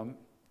 And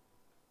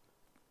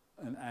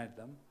add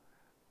them.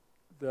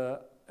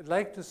 I'd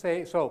like to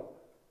say, so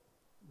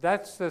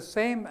that's the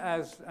same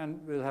as,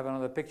 and we'll have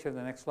another picture in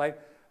the next slide,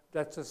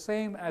 that's the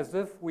same as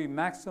if we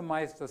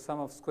maximize the sum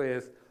of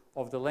squares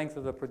of the length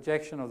of the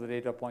projection of the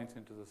data points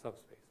into the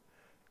subspace.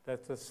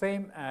 That's the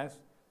same as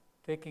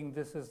taking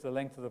this as the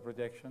length of the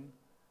projection,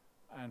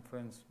 and for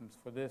instance,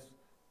 for this,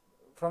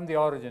 from the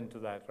origin to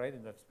that, right,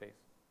 in that space.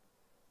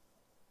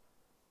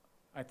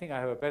 I think I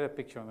have a better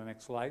picture on the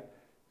next slide.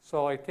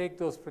 So I take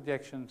those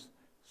projections,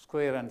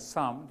 square and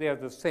sum. They are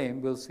the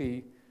same. We'll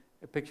see.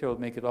 A picture will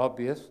make it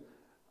obvious.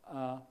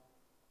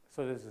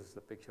 So this is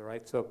the picture,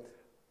 right? So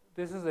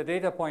this is the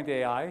data point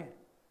AI.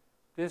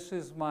 This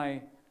is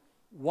my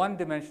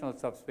one-dimensional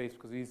subspace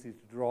because it's easy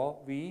to draw,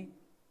 V.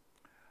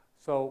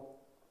 So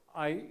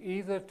I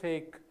either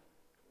take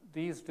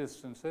these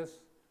distances,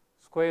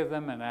 square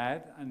them and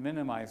add and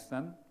minimize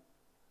them,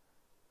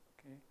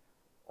 okay,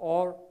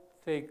 or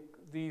take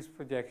these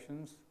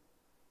projections,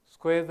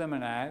 square them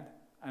and add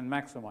and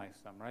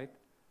maximize them, right?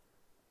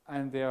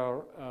 And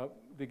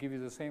they give you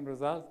the same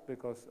result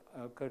because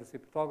courtesy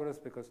Pythagoras,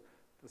 because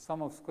the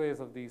sum of squares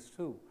of these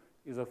two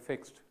is a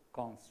fixed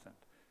constant,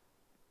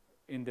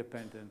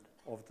 independent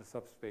of the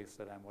subspace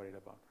that I'm worried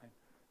about, right?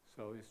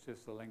 So it's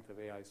just the length of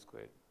AI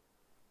squared.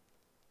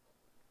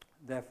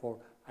 Therefore,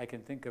 I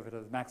can think of it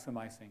as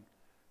maximizing.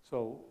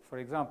 So, for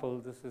example,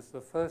 this is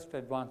the first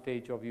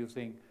advantage of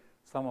using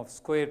sum of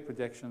squared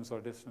projections or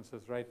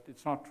distances, right?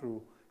 It's not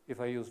true if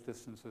I use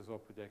distances or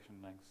projection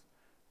lengths.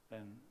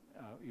 Then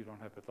you don't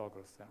have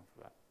Pythagoras theorem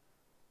for that.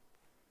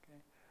 Okay.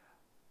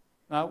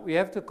 Now, we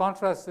have to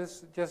contrast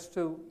this just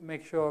to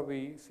make sure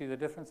we see the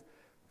difference.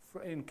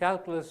 In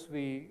calculus,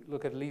 we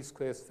look at least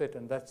squares fit,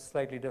 and that's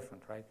slightly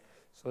different, right?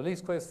 So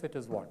least squares fit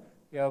is what?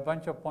 You have a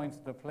bunch of points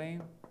in the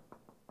plane.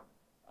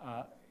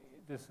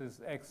 This is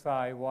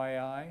xi,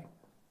 yi.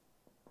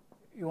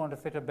 You want to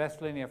fit a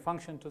best linear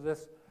function to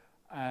this,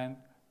 and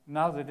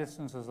now the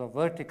distances are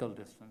vertical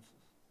distances,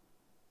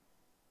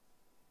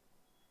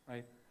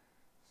 right?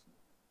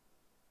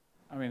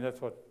 I mean,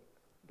 that's what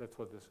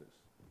this is.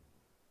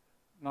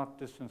 Not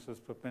distances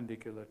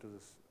perpendicular to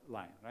this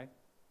line, right?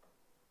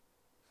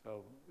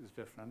 So it's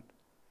different.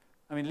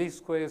 I mean, least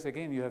squares,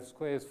 again, you have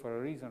squares for a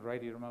reason,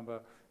 right? You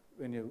remember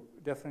when you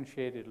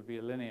differentiate, it'll be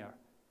a linear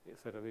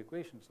set of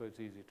equations, so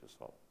it's easy to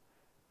solve.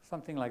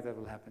 Something like that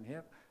will happen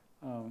here.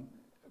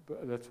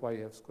 But that's why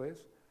you have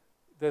squares.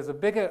 There's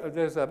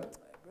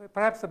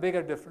perhaps a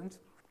bigger difference.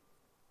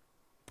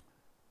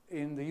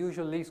 In the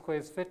usual least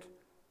squares fit,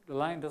 the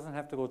line doesn't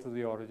have to go to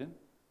the origin,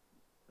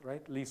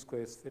 right? Least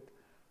squares fit.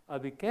 I'll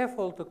be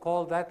careful to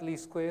call that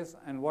least squares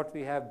and what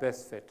we have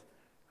best fit.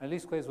 And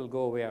least squares will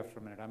go away after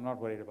a minute. I'm not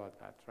worried about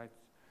that, right?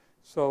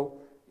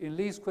 So in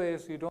least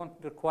squares, you don't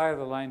require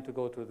the line to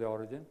go to the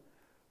origin.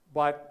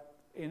 But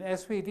in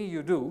SVD,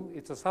 you do.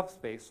 It's a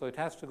subspace, so it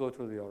has to go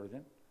through the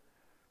origin.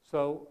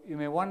 So you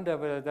may wonder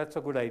whether that's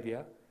a good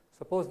idea.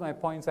 Suppose my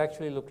points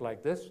actually look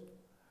like this.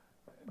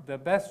 The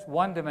best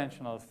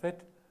one-dimensional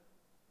fit,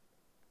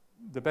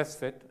 the best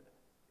fit,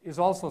 is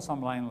also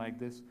some line like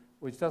this,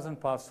 which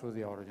doesn't pass through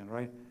the origin,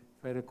 right?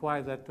 If I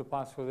require that to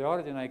pass through the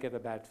origin, I get a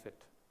bad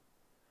fit.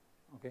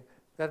 Okay,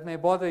 that may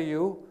bother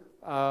you,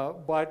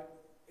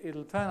 but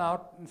it'll turn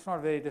out, it's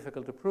not very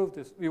difficult to prove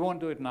this. We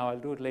won't do it now, I'll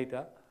do it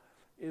later.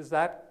 Is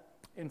that,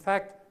 in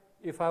fact,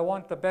 if I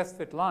want the best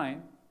fit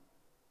line,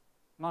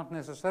 not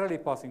necessarily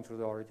passing through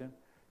the origin,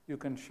 you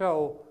can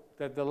show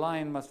that the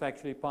line must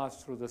actually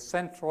pass through the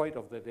centroid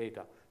of the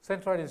data.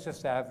 Centroid is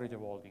just the average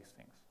of all these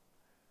things.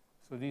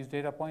 So these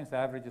data points, the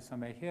average is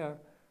somewhere here.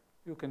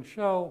 You can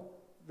show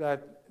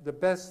that the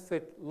best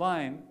fit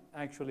line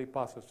actually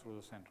passes through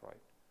the centroid.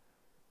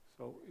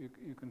 So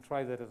you can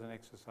try that as an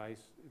exercise.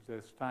 If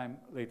there's time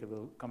later,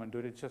 we'll come and do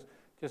it. It's just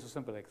a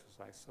simple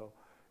exercise. So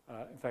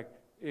in fact,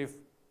 if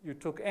you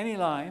took any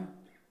line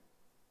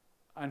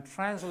and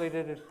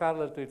translated it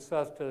parallel to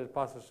itself till it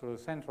passes through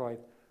the centroid,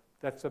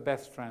 that's the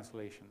best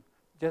translation.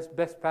 Just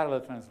best parallel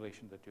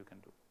translation that you can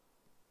do.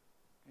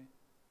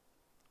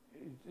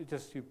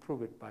 Okay? You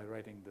prove it by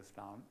writing this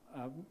down.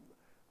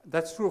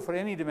 That's true for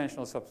any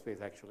dimensional subspace,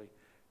 actually.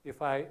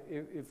 If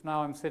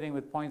now I'm sitting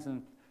with points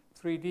in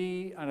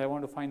 3D and I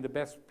want to find the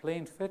best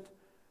plane fit,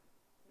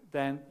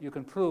 then you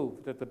can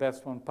prove that the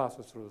best one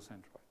passes through the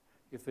centroid.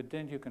 If it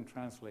didn't, you can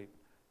translate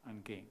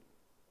and gain.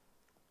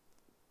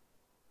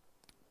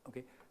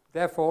 Okay.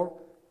 Therefore,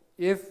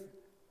 if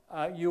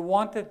you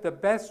wanted the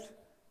best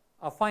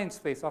affine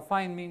space,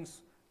 affine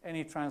means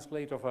any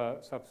translate of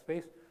a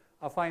subspace,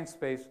 affine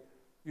space,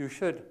 you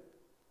should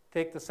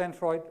take the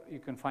centroid, you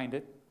can find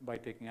it by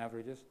taking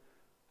averages,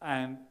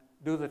 and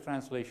do the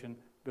translation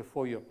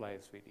before you apply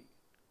SVD.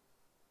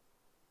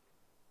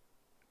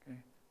 Okay.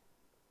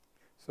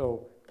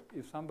 So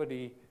if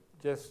somebody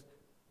just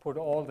put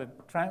all the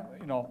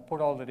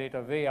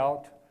data way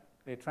out,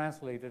 they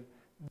translate it,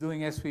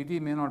 doing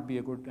SVD may not be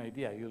a good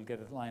idea. You'll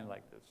get a line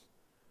like this,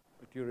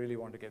 but you really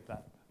want to get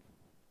that.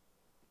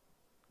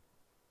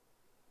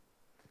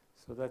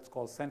 So that's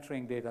called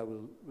centering data.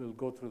 We'll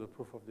go through the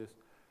proof of this.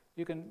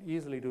 You can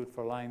easily do it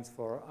for lines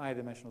for high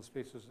dimensional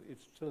spaces.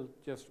 It's still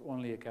just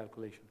only a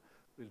calculation.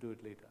 We'll do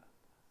it later.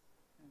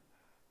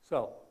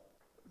 So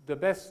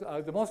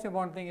the most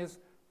important thing is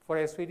for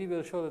SVD,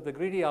 we'll show that the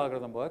greedy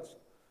algorithm works.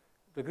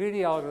 The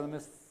greedy algorithm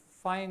is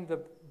find the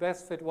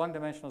best fit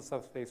one-dimensional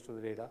subspace to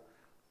the data,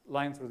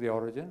 line through the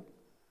origin,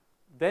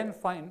 then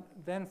find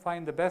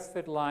the best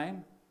fit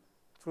line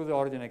through the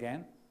origin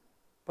again,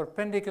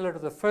 perpendicular to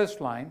the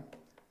first line.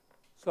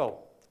 So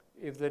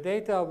if the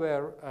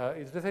data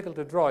is difficult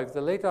to draw, if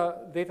the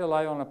data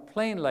lie on a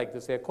plane like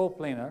this, a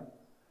coplanar,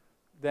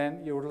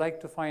 then you would like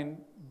to find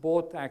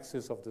both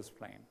axes of this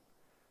plane.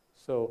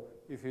 So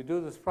if you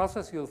do this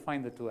process, you'll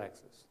find the two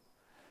axes.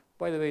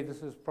 By the way,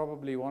 this is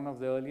probably one of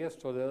the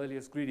earliest or the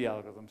earliest greedy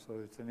algorithm, so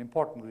it's an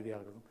important greedy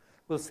algorithm.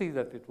 We'll see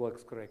that it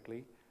works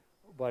correctly,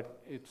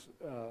 but it's,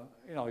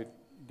 it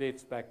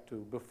dates back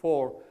to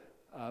before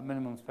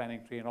minimum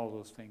spanning tree and all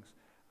those things.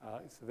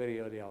 It's a very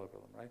early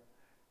algorithm, right?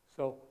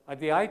 So at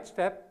the ith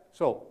step,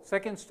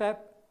 second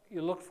step,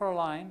 you look for a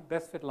line,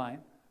 best fit line,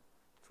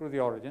 through the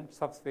origin,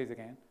 subspace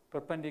again,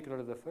 perpendicular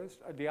to the first.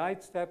 At the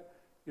ith step,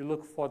 you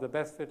look for the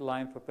best fit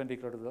line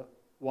perpendicular to the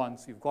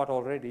ones you've got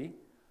already.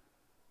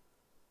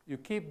 You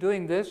keep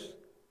doing this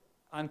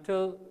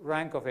until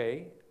rank of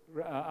A,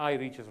 I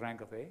reaches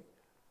rank of A.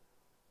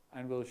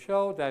 And we'll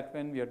show that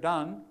when we are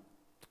done.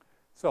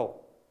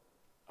 So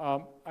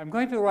I'm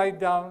going to write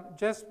down,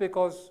 just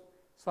because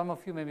some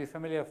of you may be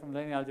familiar from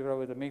linear algebra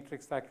with the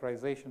matrix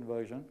factorization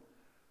version,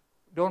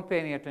 don't pay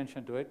any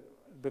attention to it,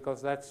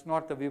 because that's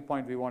not the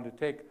viewpoint we want to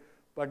take.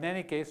 But in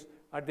any case,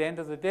 at the end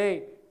of the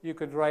day, you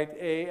could write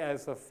A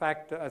as a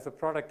factor, as a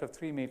product of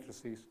three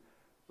matrices,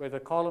 where the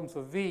columns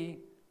of V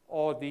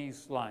or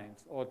these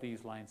lines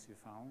you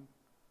found.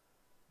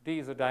 D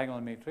is a diagonal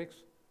matrix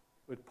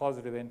with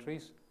positive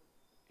entries.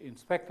 In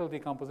spectral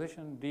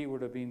decomposition, D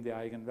would have been the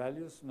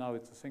eigenvalues. Now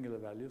it's the singular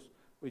values,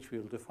 which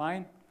we'll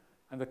define.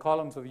 And the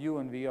columns of U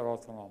and V are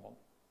orthonormal.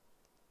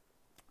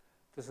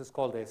 This is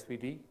called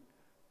SVD.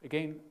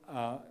 Again,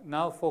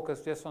 now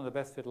focus just on the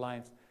best fit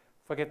lines.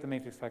 Forget the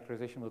matrix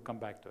factorization. We'll come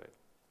back to it.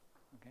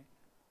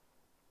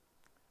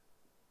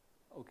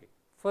 Okay.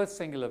 First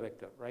singular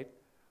vector, right?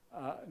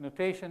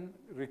 Notation,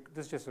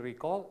 this is just a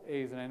recall.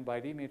 A is an n by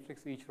D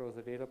matrix. Each row is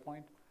a data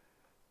point.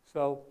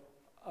 So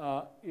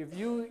if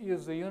you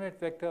use the unit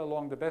vector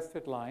along the best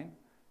fit line,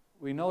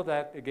 we know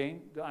that,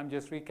 again, I'm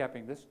just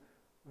recapping this.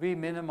 V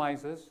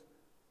minimizes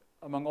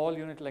among all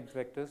unit length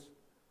vectors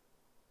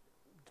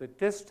the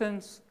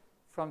distance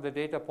from the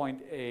data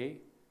point A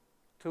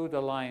to the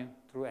line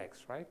through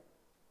X, right?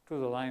 To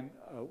the line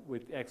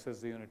with X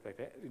as the unit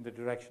vector in the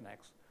direction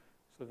X.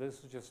 So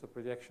this is just a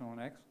projection on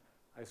X.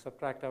 I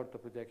subtract out the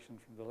projection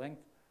from the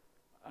length,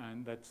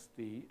 and that's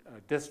the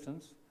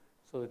distance.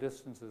 So the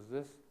distance is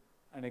this.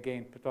 And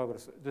again,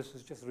 Pythagoras, this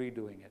is just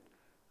redoing it.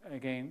 And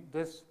again,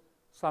 this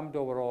summed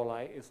over all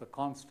I is a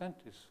constant.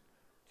 It's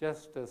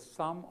just the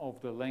sum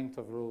of the length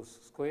of rows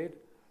squared.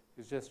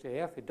 It's just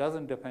AF. It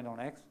doesn't depend on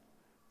X.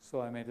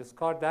 So I may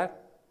discard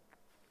that.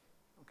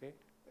 Okay.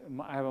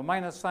 I have a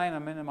minus sign.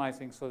 I'm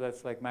minimizing, so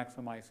that's like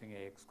maximizing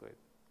AX squared.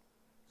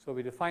 So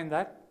we define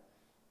that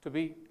to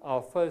be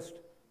our first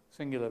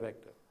singular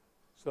vector.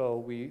 So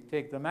we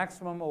take the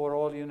maximum over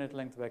all unit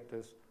length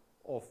vectors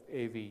of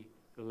AV,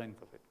 the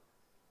length of it.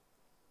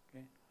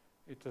 Okay.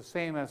 It's the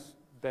same as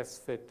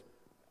best fit,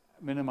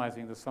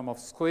 minimizing the sum of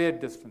squared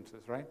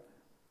distances, right?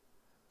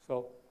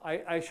 So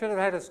I should have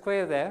had a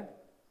square there,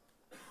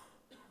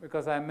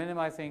 because I'm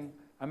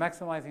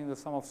maximizing the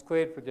sum of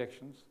squared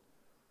projections.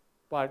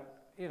 But,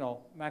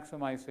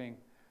 maximizing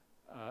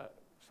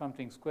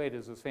something squared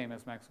is the same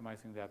as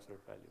maximizing the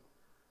absolute value.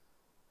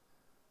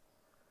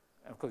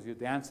 Of course,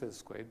 the answer is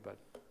squared, but,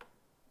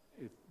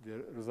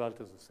 the result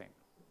is the same.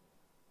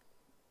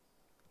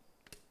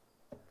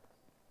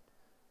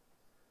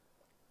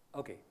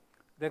 Okay,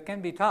 there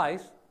can be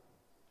ties.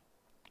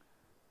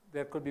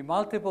 There could be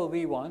multiple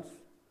V1s.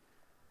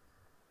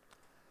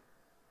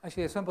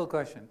 Actually, a simple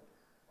question.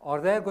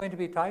 Are there going to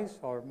be ties,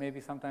 or maybe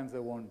sometimes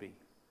there won't be?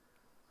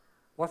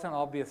 What's an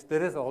obvious?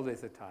 There is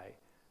always a tie.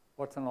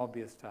 What's an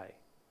obvious tie?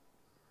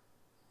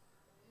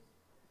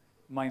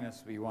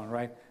 Minus V1,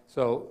 right?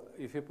 So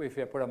if you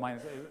put a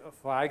minus,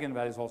 for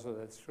eigenvalues also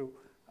that's true.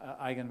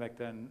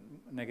 Eigenvector and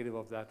negative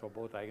of that, or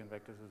both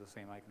eigenvectors is the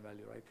same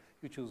eigenvalue, right?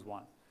 You choose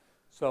one.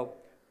 So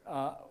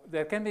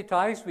there can be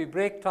ties. We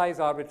break ties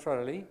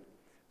arbitrarily.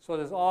 So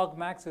this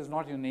argmax is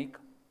not unique.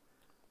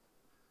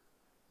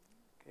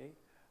 Okay,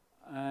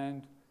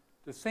 and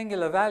the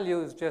singular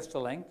value is just a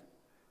length.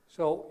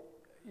 So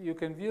you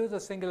can view the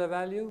singular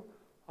value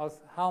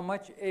as how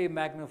much A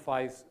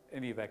magnifies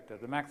any vector.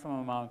 The maximum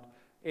amount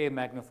A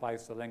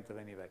magnifies the length of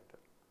any vector.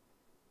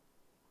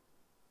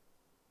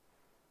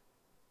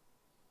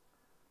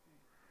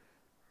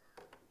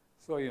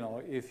 So,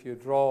 if you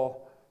draw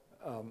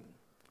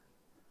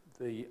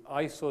the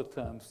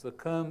isotherms, the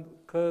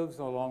curves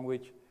along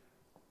which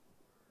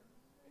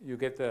you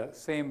get the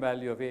same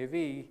value of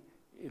AV,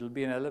 it'll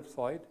be an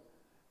ellipsoid.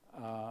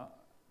 I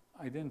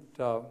didn't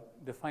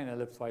define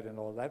ellipsoid and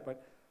all that,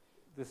 but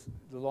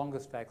the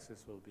longest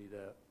axis will be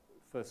the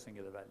first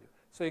singular value.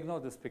 So ignore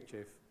this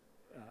picture if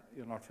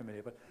you're not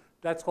familiar, but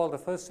that's called the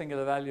first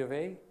singular value of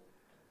A.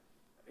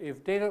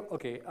 If data,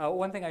 okay,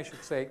 one thing I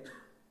should say,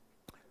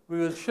 we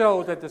will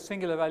show that the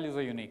singular values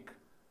are unique.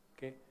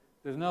 Okay,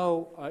 there's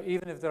no,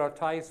 even if there are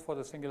ties for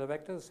the singular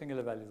vectors,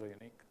 singular values are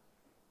unique.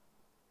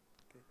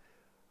 Okay.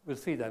 We'll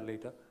see that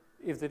later.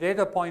 If the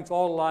data points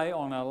all lie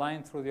on a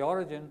line through the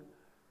origin,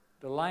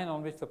 the line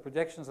on which the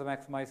projections are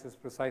maximized is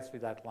precisely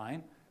that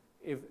line.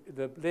 If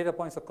the data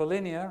points are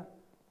collinear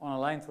on a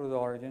line through the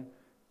origin,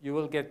 you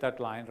will get that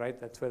line, right?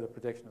 That's where the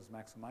projection is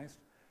maximized.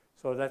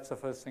 So that's the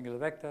first singular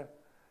vector.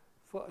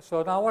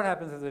 So now what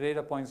happens if the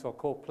data points are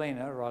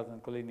coplanar rather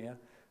than collinear?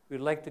 We'd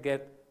like to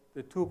get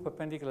the two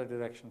perpendicular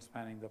directions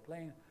spanning the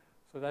plane.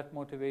 So that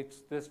motivates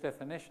this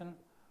definition.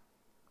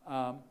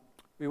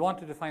 We want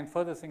to define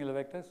further singular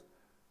vectors.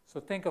 So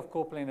think of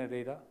coplanar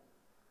data.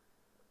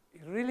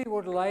 You really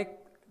would like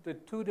the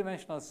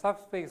two-dimensional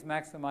subspace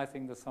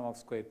maximizing the sum of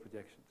squared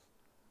projections.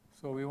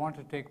 So we want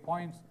to take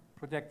points,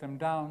 project them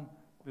down.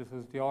 This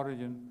is the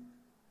origin.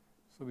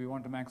 So we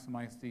want to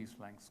maximize these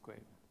lengths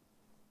squared.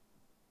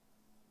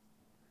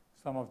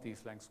 Sum of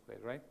these lengths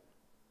squared, right?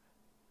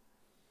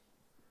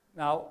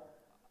 Now,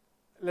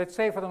 let's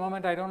say for the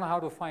moment I don't know how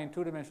to find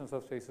two-dimensional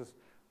subspaces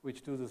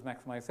which do this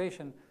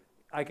maximization.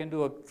 I can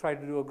try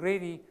to do a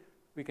greedy.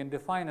 We can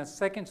define a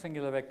second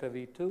singular vector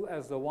V2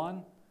 as the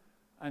one,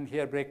 and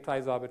here break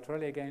ties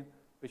arbitrarily again,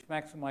 which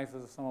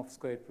maximizes the sum of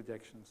squared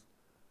projections,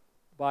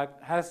 but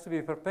has to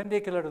be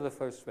perpendicular to the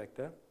first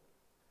vector.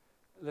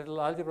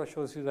 Little algebra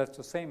shows you that's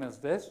the same as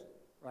this,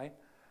 right?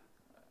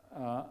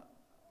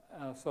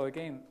 So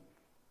again,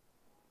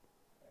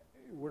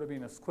 it would have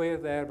been a square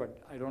there,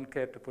 but I don't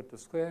care to put the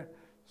square.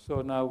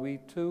 So now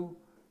V2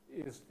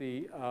 is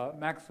the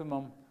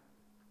maximum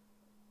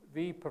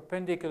V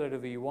perpendicular to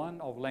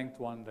V1 of length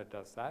 1 that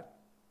does that.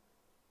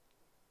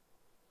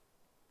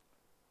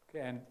 Okay,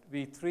 and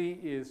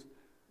V3 is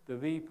the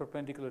V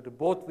perpendicular to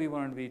both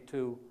V1 and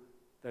V2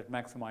 that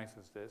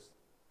maximizes this.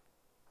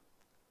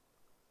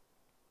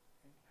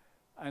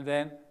 Okay. And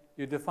then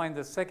you define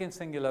the second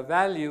singular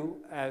value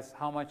as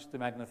how much the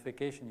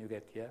magnification you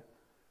get here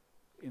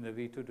in the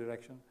V2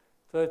 direction.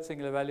 Third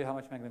singular value, how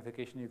much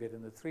magnification you get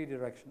in the 3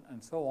 direction,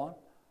 and so on.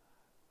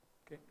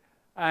 Okay.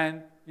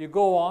 And you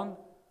go on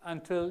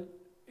until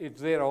it's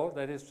 0,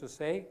 that is to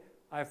say,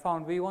 I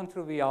found V1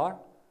 through VR.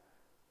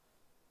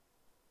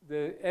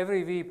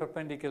 Every V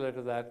perpendicular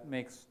to that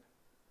makes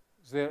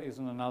 0 is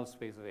in the null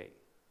space of A.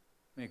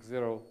 Makes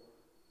 0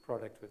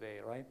 product with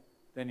A, right?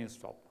 Then you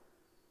stop.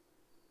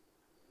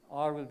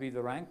 R will be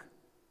the rank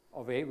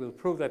of A. We'll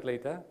prove that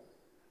later.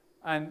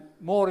 And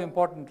more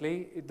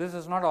importantly, this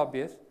is not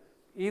obvious.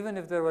 Even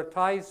if there were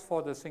ties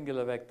for the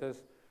singular vectors,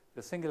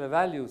 the singular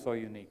values are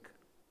unique.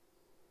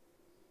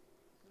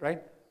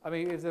 Right? I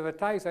mean, if there were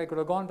ties, I could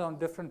have gone down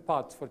different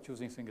paths for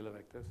choosing singular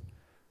vectors.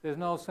 There's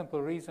no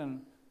simple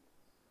reason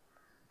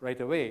right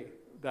away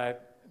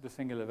that the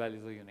singular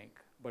values are unique,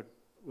 but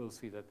we'll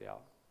see that they are.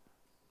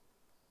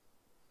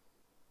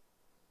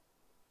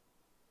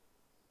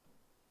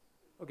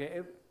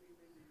 Okay.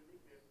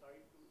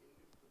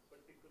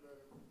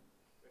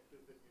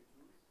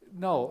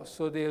 No,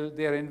 so they're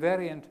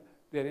invariant.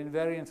 They're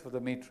invariants of the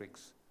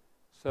matrix.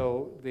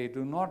 So they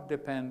do not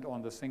depend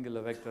on the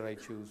singular vector I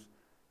choose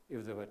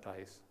if there were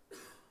ties.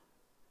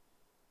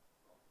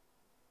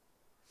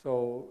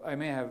 So I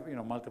may have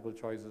multiple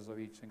choices of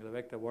each singular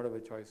vector. Whatever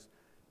choice,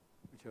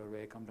 whichever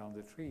way I come down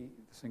the tree,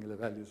 the singular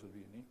values will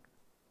be unique.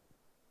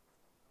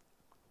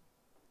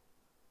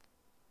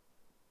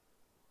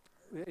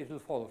 It will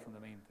follow from the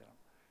main theorem.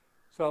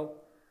 So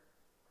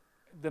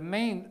the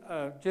main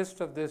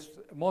gist of this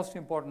most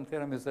important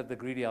theorem is that the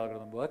greedy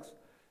algorithm works.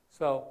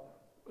 So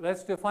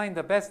let's define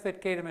the best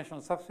fit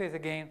k-dimensional subspace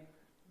again,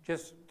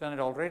 just done it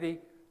already,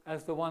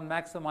 as the one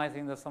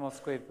maximizing the sum of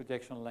squared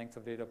projectional lengths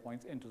of data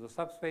points into the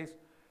subspace,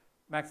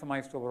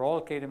 maximized over all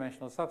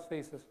k-dimensional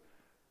subspaces.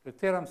 The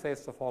theorem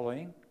says the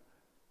following.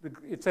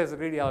 It says the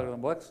greedy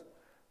algorithm works,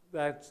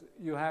 that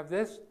you have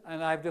this,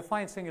 and I've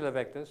defined singular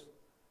vectors.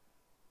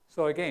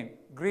 So again,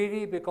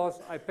 greedy because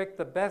I picked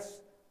the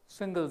best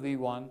single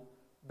V1,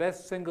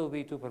 best single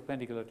V2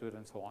 perpendicular to it,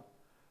 and so on.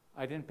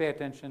 I didn't pay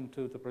attention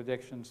to the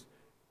projections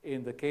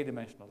in the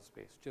k-dimensional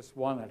space. Just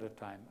one at a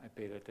time I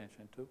paid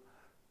attention to.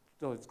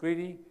 So it's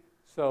greedy.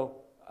 So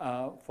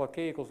for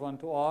k equals 1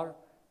 to r,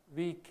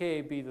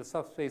 Vk be the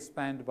subspace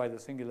spanned by the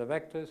singular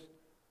vectors.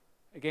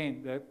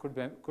 Again, there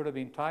could have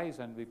been ties,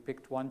 and we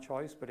picked one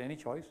choice, but any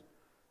choice.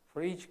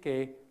 For each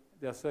k,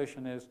 the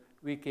assertion is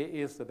Vk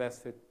is the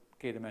best fit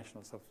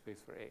k-dimensional subspace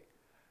for A.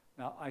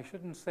 Now, I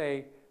shouldn't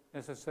say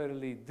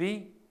necessarily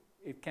the,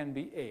 it can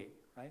be A,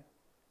 right?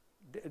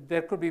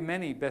 There could be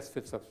many best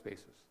fit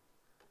subspaces.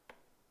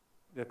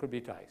 There could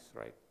be ties,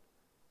 right?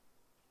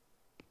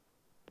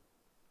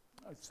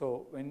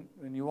 So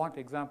when you want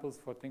examples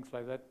for things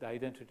like that, the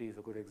identity is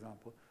a good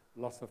example.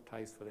 Lots of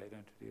ties for the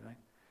identity, right?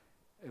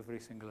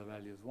 Every singular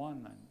value is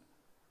 1,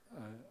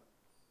 and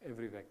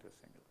every vector is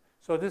singular.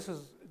 So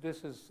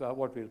this is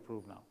what we'll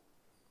prove now.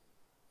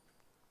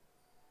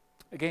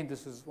 Again,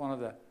 this is one of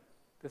the,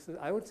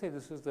 I would say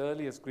this is the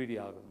earliest greedy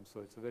algorithm,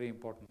 so it's a very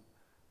important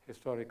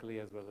historically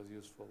as well as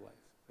useful wise.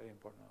 Very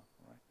important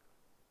algorithm, right?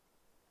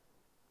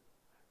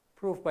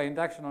 Proof by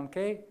induction on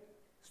K.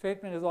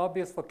 Statement is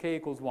obvious for K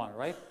equals 1,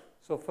 right?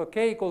 So for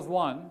K equals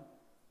 1,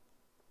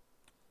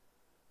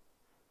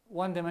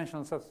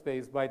 one-dimensional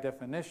subspace by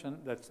definition,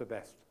 that's the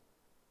best.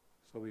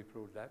 So we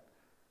proved that.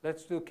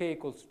 Let's do K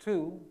equals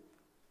 2.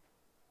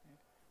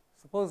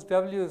 Suppose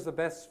W is the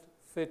best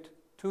fit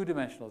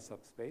two-dimensional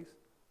subspace.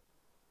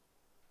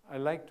 I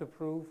like to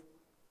prove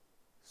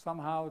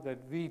somehow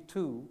that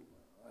V2,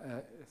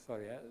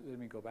 let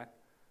me go back.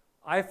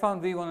 I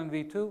found V1 and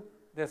V2,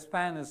 their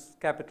span is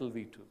capital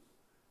V2.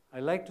 I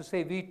like to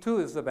say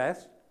V2 is the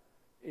best,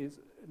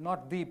 is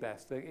not the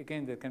best.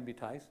 Again, there can be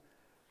ties.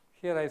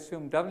 Here I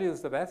assume W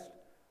is the best.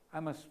 I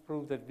must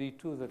prove that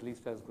V2 is at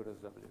least as good as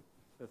W.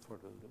 That's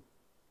what we'll do.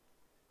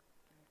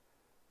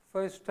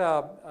 First,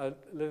 a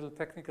little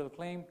technical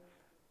claim.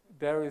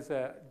 There is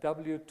a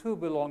W2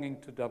 belonging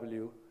to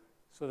W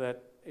so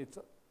that it's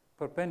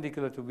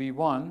perpendicular to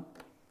V1.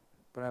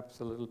 Perhaps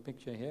a little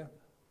picture here.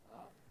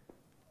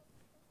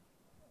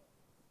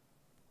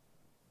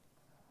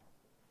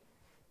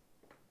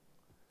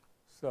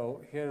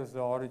 So here is the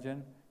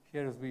origin.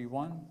 Here is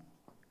V1.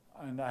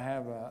 And I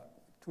have a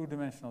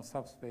two-dimensional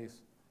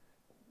subspace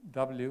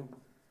W.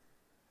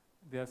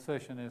 The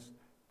assertion is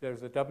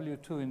there's a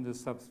W2 in this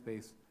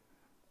subspace.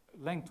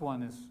 Length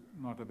 1 is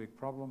not a big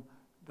problem.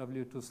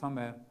 W2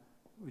 somewhere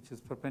which is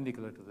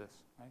perpendicular to this,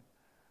 right?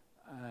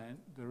 And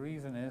the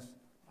reason is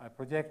I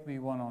project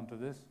V1 onto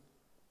this,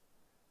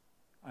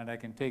 and I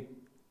can take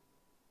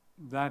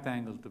that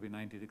angle to be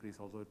 90 degrees,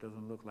 although it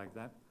doesn't look like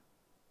that.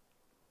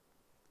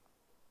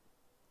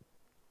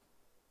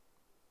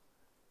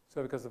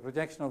 So because the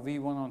projection of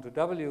V1 onto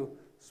W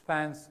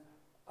spans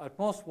at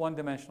most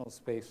one-dimensional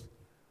space,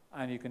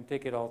 and you can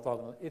take it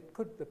orthogonal. It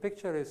could, the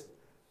picture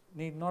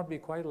need not be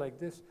quite like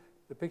this.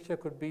 The picture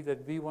could be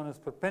that V1 is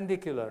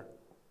perpendicular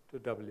to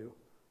W.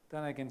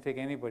 Then I can take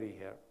anybody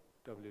here,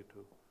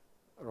 W2,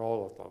 are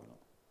all orthogonal.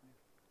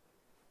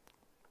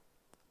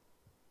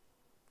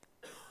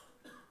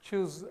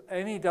 Choose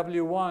any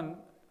W1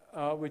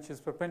 which is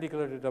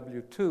perpendicular to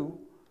W2.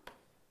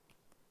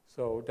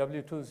 So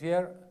W2 is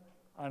here,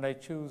 and I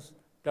choose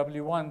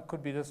W1,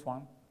 could be this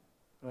one,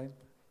 right?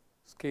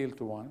 Scale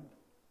to 1.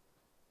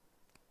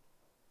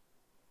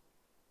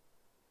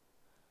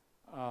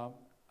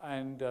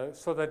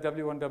 So that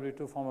W1,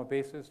 W2 form a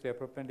basis, they are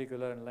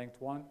perpendicular in length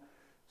 1.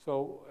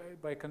 So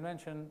by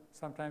convention,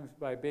 sometimes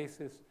by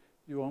basis,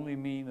 you only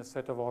mean a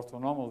set of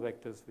orthonormal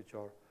vectors which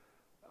are,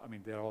 I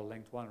mean, they're all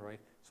length 1, right?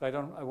 So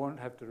I won't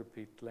have to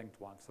repeat length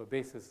 1. So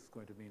basis is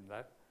going to mean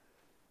that.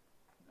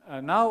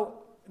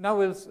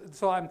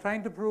 So I'm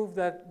trying to prove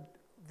that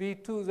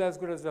V2 is as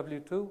good as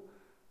W2.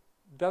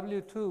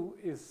 W2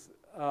 is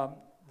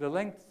the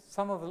length,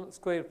 sum of the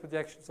square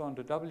projections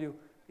onto W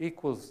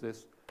equals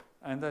this.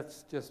 And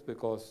that's just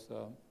because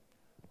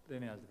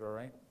linear algebra,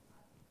 right?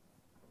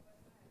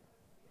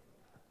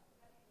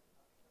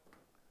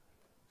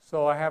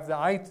 So I have the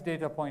ith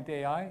data point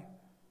AI.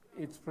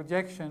 Its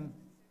projection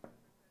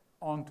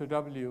onto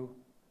W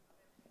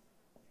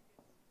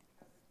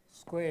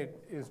squared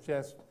is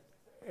just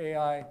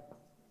AI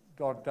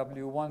dot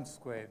W1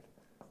 squared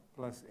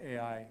plus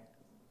AI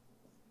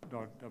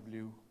dot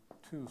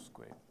W2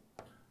 squared.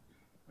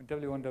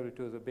 W1,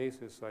 W2 is a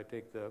basis, so I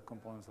take the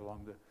components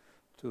along the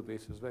two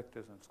basis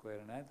vectors and square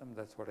and add them.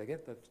 That's what I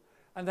get.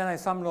 And then I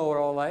sum over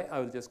all I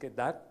will just get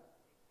that.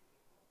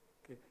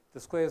 Okay. The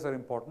squares are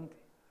important.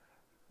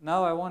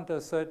 Now I want to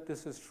assert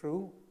this is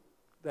true,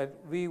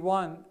 that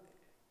V1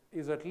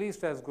 is at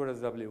least as good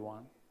as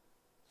W1.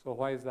 So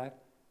why is that?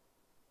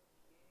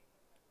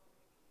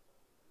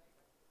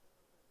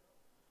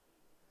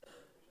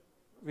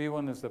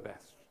 V1 is the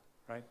best,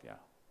 right? Yeah.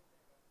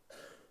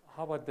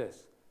 How about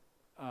this?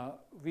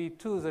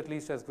 V2 is at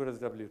least as good as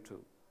W2.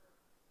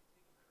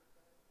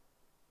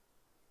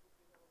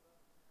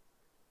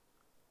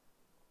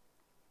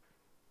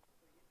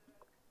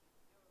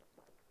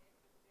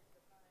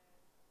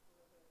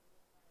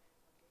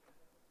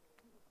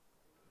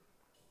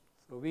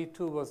 So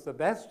V2 was the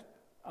best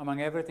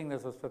among everything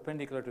that was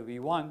perpendicular to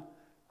V1,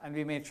 and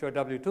we made sure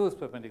W2 is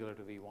perpendicular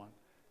to V1.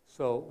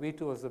 So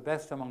V2 was the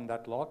best among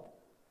that lot.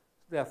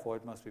 Therefore,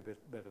 it must be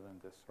better than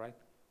this, right?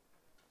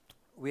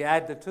 We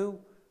add the two,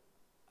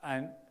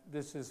 and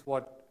this is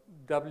what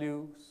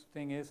W's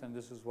thing is, and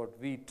this is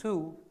what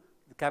V2,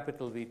 the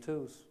capital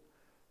V2's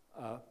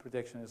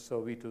projection is,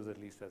 so V2 is at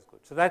least as good.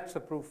 So that's a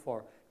proof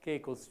for k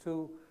equals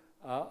 2.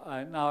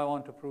 And now I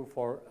want to prove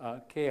for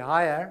k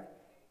higher,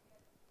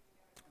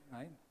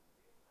 right?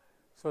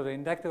 So the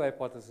inductive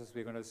hypothesis,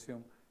 we're going to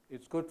assume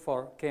it's good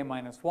for k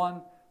minus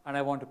 1, and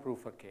I want to prove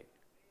for k.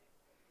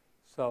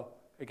 So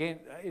again,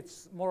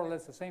 it's more or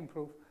less the same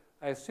proof.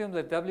 I assume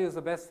that W is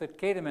the best fit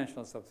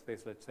k-dimensional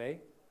subspace, let's say,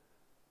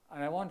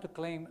 and I want to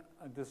claim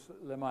this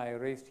lemma I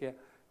erased here.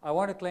 I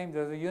want to claim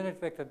there's a unit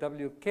vector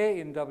Wk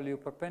in W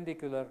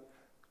perpendicular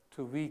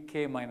to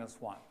Vk minus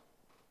 1.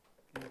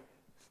 Okay.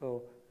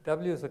 So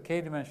W is a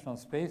k-dimensional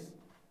space,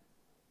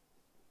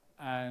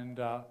 and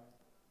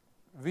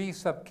V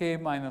sub k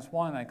minus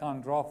 1, I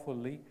can't draw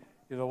fully,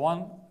 is a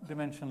one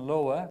dimension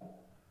lower.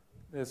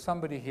 There's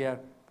somebody here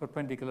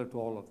perpendicular to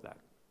all of that.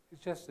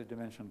 It's just a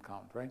dimension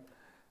count, right?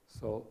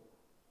 So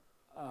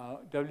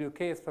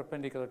Wk is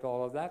perpendicular to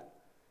all of that.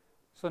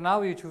 So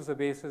now you choose a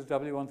basis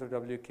W1 through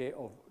Wk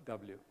of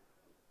W.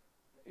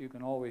 You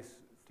can always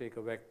take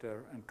a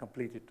vector and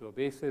complete it to a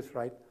basis,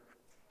 right?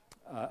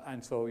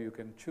 And so you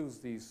can choose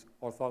these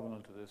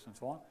orthogonal to this and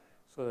so on,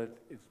 so that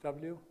it's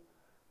W.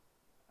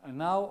 And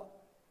now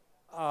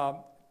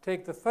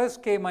take the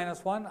first k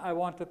minus 1. I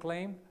want to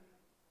claim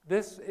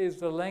this is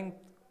the length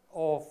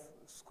of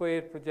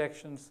squared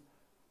projections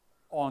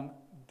on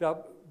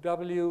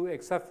W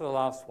except for the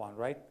last one,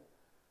 right?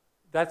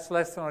 That's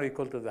less than or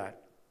equal to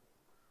that.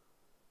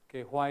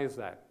 Okay, why is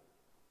that?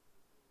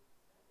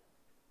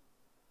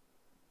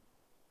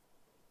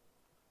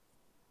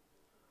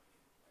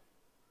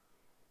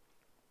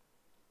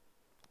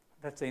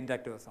 That's the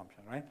inductive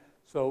assumption, right?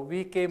 So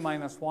Vk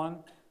minus 1,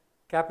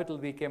 capital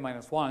Vk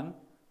minus 1,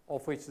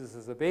 of which this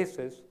is a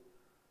basis,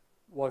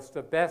 was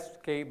the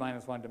best k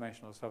minus 1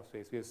 dimensional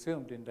subspace. We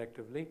assumed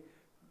inductively,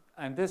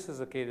 and this is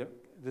a k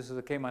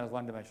minus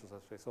 1 dimensional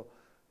subspace. So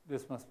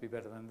this must be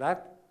better than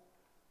that,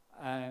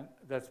 and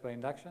that's by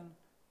induction.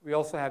 We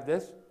also have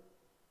this,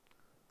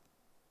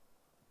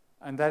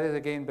 and that is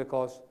again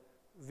because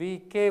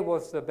Vk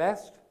was the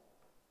best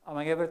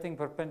among everything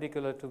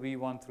perpendicular to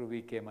V1 through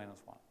Vk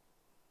minus 1.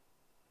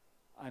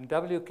 And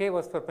Wk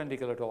was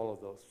perpendicular to all of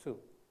those too.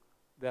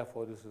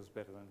 Therefore, this is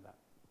better than that.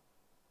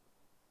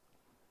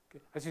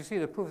 Okay. As you see,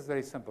 the proof is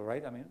very simple,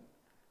 right? I mean,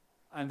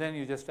 and then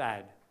you just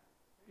add.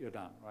 You're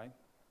done, right?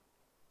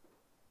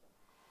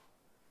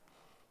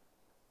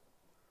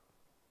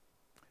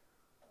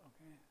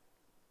 Okay.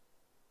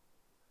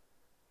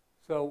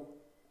 So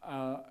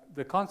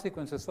the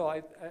consequences. So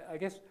I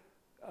guess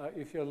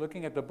if you're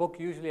looking at the book,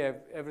 usually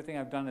everything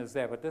I've done is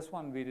there, but this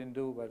one we didn't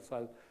do. But so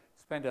I'll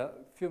spend a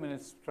few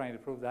minutes trying to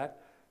prove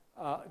that.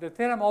 The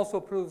theorem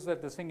also proves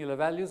that the singular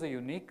values are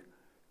unique,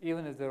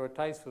 even if there are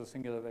ties for the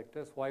singular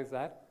vectors. Why is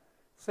that?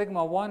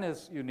 Sigma 1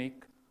 is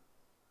unique.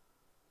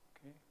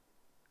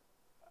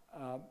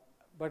 Okay.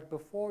 But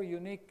before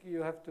unique,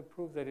 you have to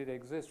prove that it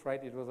exists,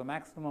 right? It was a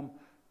maximum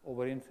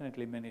over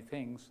infinitely many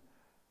things,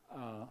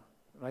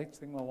 right?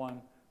 Sigma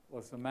 1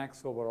 was the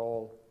max over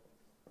all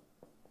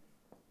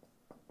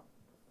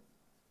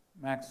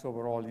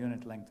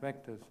unit length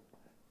vectors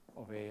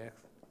of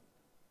AX.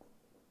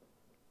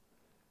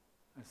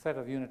 A set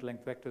of unit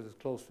length vectors is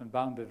closed and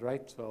bounded,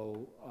 right?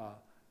 So,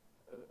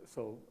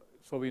 so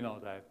we know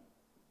that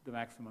the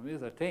maximum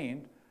is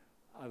attained.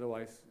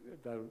 Otherwise,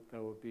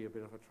 that would be a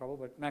bit of a trouble.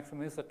 But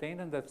maximum is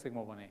attained, and that's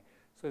sigma 1a.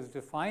 So it's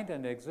defined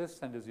and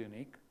exists and is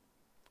unique.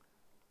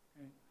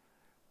 Okay.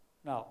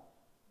 Now,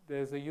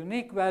 there's a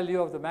unique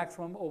value of the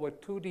maximum over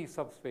 2D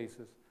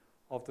subspaces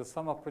of the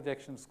sum of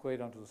projections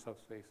squared onto the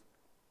subspace.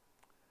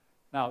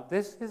 Now,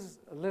 this is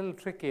a little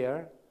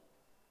trickier.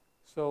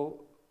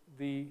 So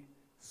the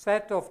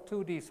set of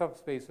 2D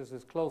subspaces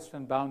is closed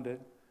and bounded.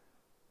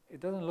 It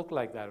doesn't look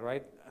like that,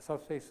 right?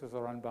 Subspaces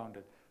are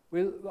unbounded.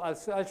 I'll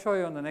show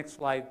you on the next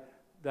slide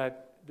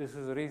that this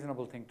is a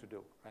reasonable thing to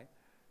do, right?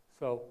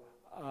 So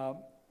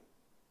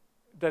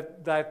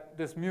that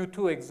this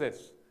mu2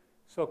 exists.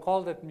 So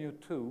call that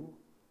mu2,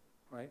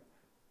 right?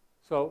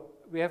 So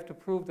we have to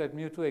prove that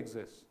mu2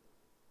 exists,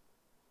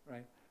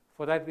 right?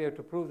 For that, we have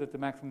to prove that the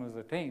maximum is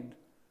attained.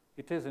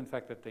 It is, in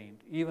fact, attained,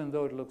 even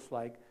though it looks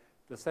like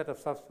the set of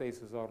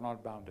subspaces are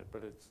not bounded,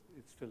 but it's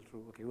still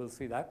true. Okay, we'll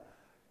see that.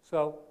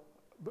 So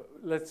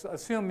let's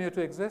assume mu2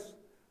 exists.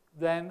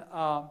 Then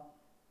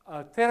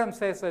theorem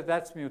says that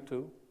that's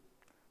mu2,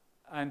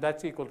 and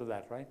that's equal to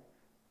that, right?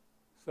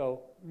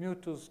 So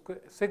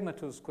sigma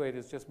 2 squared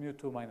is just mu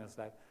 2 minus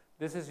that.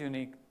 This is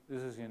unique, so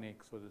this is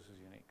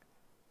unique.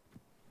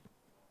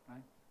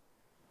 Right?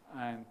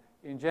 And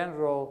in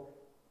general,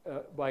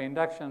 by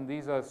induction,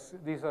 these are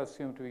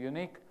assumed to be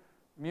unique.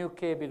 Mu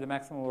k be the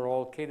maximum over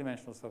all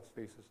k-dimensional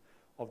subspaces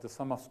of the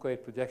sum of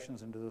squared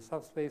projections into the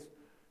subspace.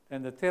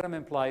 Then the theorem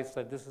implies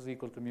that this is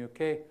equal to mu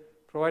k,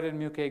 provided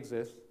mu k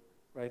exists.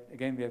 Right?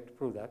 Again, we have to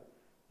prove that.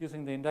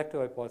 Using the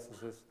inductive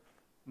hypothesis,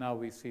 now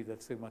we see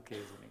that sigma k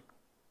is unique.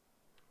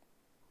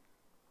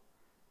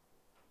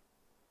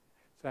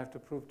 So I have to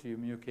prove to you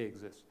mu k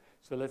exists.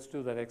 So let's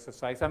do that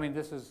exercise. I mean,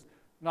 this is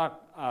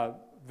not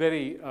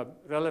very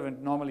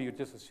relevant. Normally, you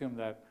just assume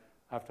that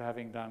after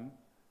having done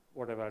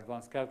whatever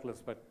advanced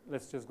calculus, but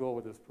let's just go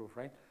over this proof,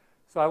 right?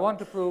 So I want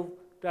to prove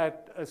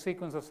that a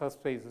sequence of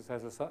subspaces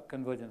has a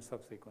convergent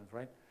subsequence,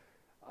 right?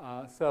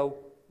 So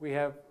we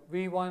have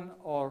V1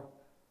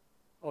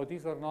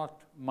 these are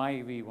not my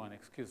V1,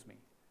 excuse me.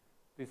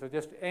 These are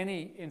just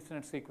any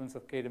infinite sequence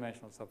of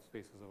k-dimensional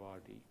subspaces of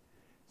Rd.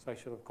 So I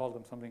should have called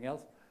them something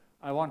else.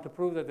 I want to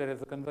prove that there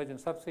is a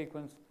convergent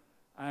subsequence,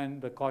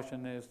 and the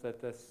caution is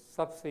that the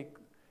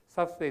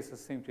subspaces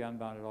seem to be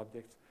unbounded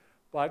objects.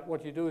 But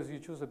what you do is you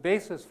choose a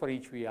basis for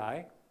each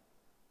Vi,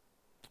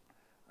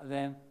 and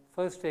then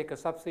first take a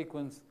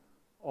subsequence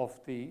of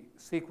the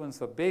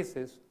sequence of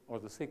bases, or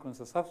the sequence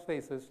of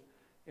subspaces,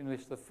 in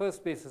which the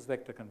first basis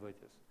vector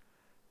converges.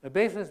 The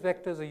basis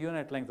vectors are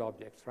unit length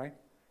objects, right?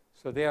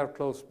 So they are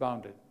close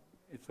bounded.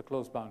 It's a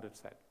close bounded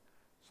set.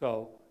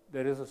 So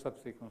there is a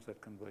subsequence that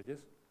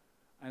converges.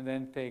 And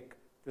then take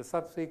the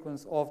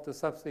subsequence of the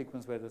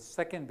subsequence where the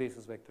second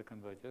basis vector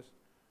converges.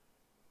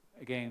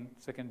 Again,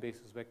 second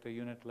basis vector,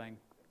 unit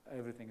length,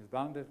 everything is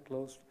bounded,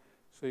 closed.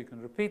 So you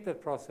can repeat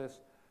that process.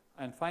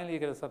 And finally, you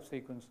get a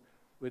subsequence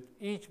with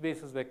each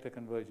basis vector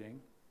converging.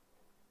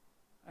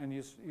 And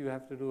you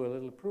have to do a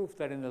little proof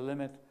that in the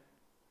limit,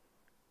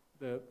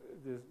 the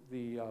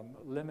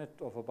limit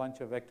of a bunch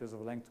of vectors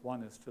of length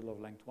 1 is still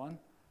of length 1,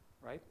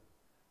 right?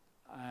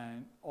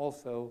 And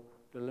also,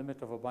 the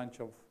limit of a bunch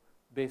of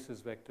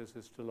basis vectors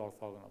is still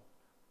orthogonal.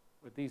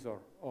 But these are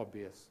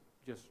obvious.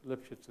 Just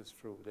Lipschitz is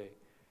true. They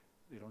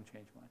don't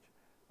change much.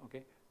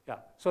 Okay? Yeah.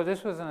 So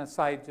this was an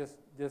aside,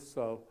 just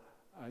so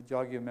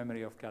jog your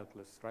memory of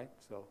calculus, right?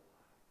 So,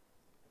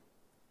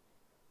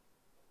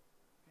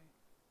 okay.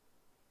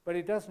 But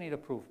it does need a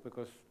proof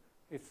because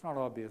it's not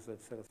obvious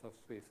that set of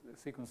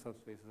sequence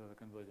subspaces are a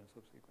convergent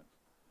subsequence.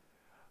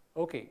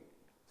 Okay.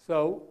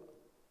 So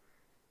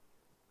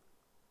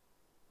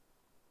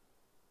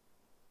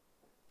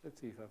let's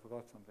see if I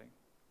forgot something.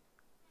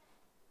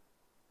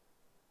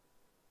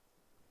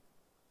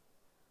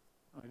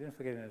 No, I didn't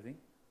forget anything.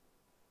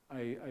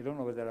 I don't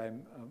know whether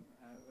I'm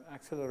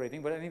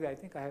accelerating, but anyway, I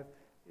think I have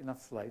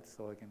enough slides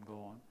so I can go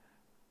on.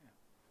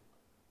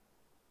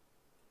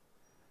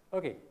 Yeah.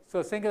 Okay,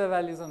 so singular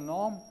values are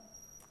norm.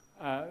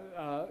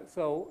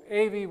 So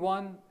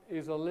AV1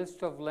 is a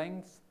list of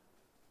lengths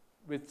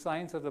with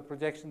signs of the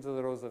projections of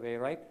the rows of A,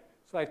 right?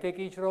 So I take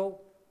each row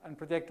and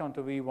project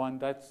onto V1.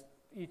 That's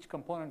each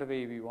component of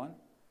AV1.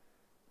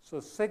 So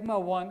sigma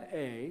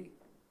 1A,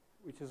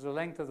 which is the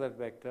length of that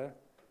vector,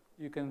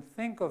 you can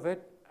think of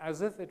it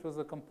as if it was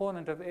a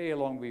component of A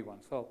along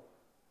V1. So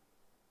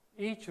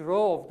each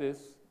row of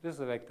this is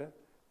a vector,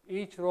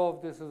 each row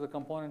of this is a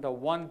component of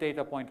one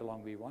data point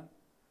along V1.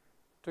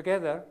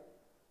 Together,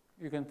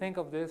 you can think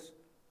of this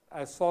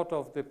as sort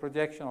of the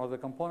projection or the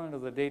component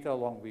of the data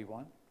along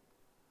V1.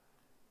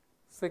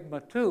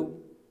 Sigma 2,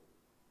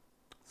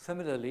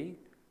 similarly,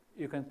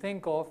 you can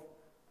think of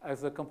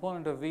as the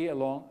component of A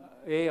along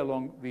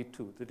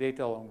V2, the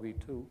data along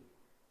V2.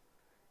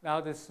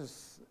 Now this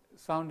is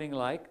sounding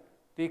like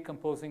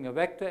decomposing a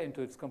vector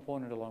into its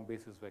component along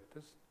basis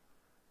vectors,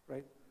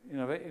 right? In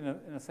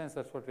a sense,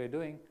 that's what we're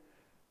doing.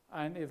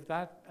 And if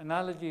that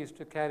analogy is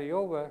to carry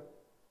over,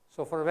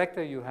 so for a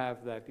vector you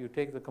have that, you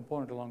take the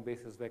component along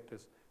basis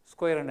vectors,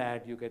 square and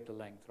add, you get the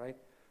length, right?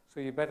 So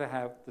you better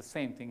have the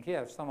same thing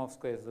here, sum of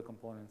squares of the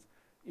components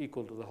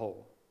equal to the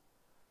whole.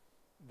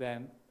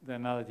 Then the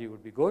analogy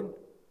would be good.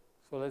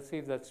 So let's see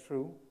if that's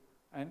true.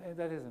 And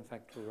that is in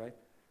fact true, right?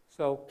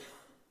 So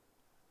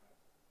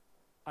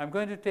I'm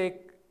going to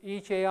take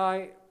each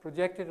AI,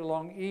 project it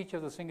along each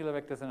of the singular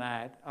vectors and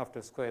add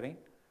after squaring.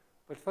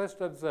 But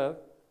first observe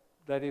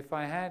that if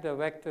I had a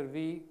vector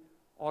V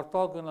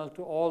orthogonal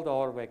to all the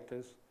OR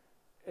vectors,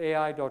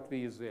 AI dot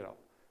V is 0.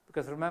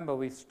 Because remember,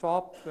 we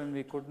stopped when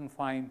we couldn't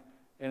find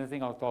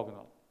anything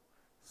orthogonal.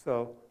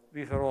 So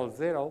these are all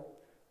 0.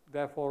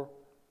 Therefore,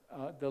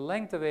 the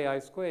length of AI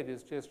squared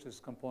is just its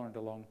component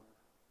along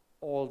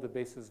all the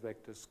basis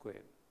vectors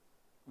squared.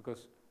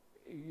 Because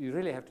you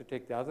really have to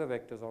take the other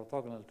vectors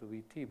orthogonal to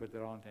VT, but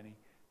there aren't any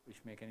which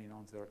make any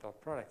non-zero dot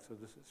product. So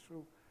this is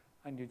true.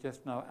 And you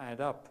just now add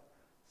up.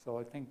 So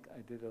I think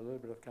I did a little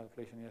bit of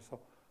calculation here. So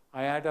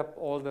I add up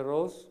all the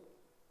rows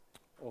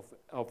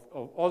of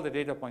all the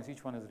data points.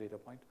 Each one is a data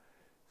point.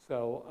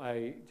 So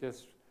I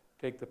just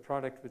take the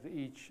product with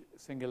each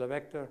singular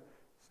vector.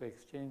 So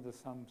exchange the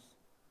sums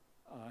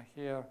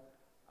here.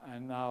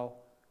 And now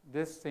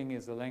this thing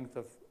is the length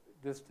of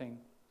this thing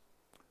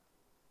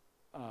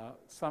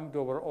summed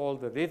over all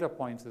the data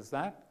points is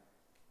that.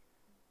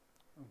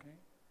 Okay,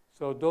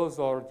 so those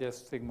are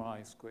just sigma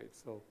I squared.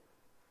 So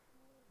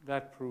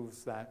that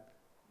proves that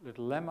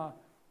little lemma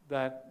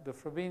that the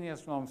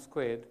Frobenius norm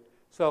squared.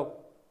 So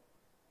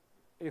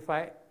if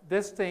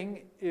this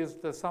thing is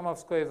the sum of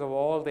squares of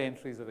all the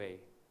entries of A,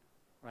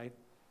 right,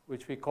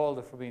 which we call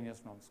the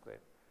Frobenius norm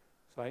squared.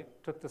 So I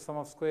took the sum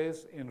of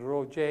squares in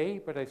row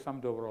J, but I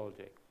summed over all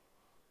J.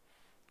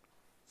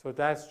 So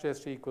that's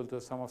just equal to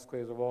the sum of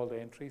squares of all the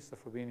entries, the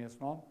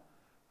Frobenius norm,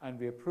 and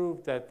we have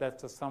proved that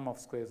that's the sum of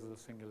squares of the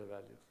singular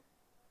values.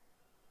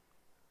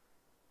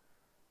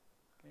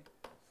 Okay,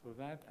 so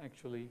that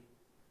actually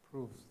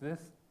proves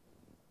this.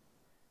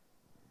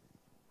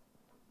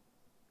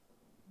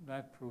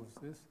 That proves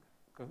this,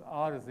 because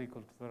R is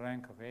equal to the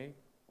rank of A.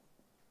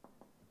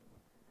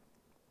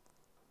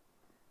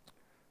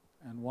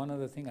 And one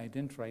other thing I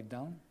didn't write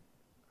down.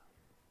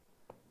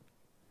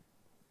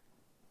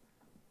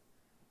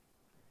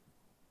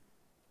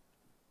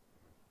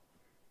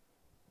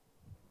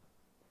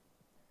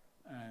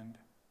 And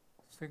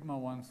sigma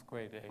 1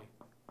 squared A.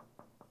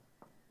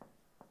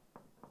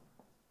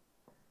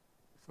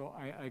 So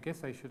I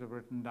guess I should have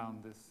written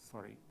down this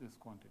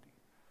quantity.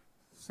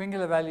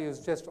 Singular value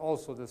is just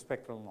also the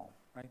spectral norm,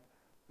 right?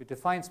 We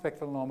defined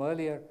spectral norm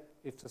earlier.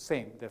 It's the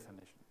same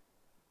definition.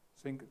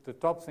 The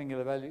top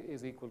singular value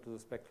is equal to the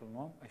spectral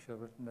norm. I should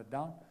have written that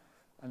down.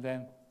 And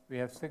then we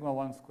have sigma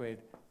 1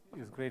 squared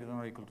is greater than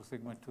or equal to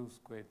sigma 2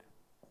 squared.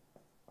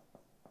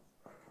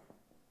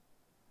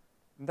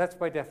 And that's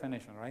by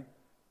definition, right?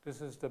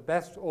 This is the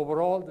best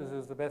overall. This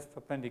is the best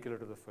perpendicular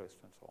to the first,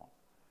 and so on.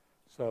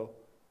 So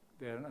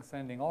they're in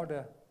ascending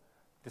order,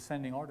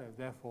 descending order.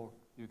 Therefore,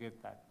 you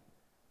get that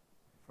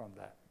from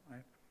that,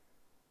 right?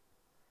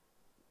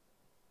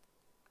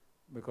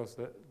 Because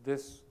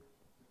this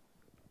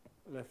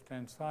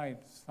left-hand side,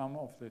 sum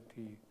of the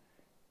t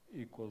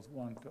equals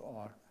 1 to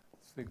r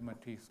sigma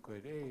t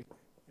squared A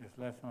is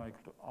less than or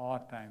equal to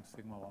r times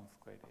sigma 1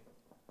 squared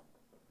A.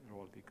 They're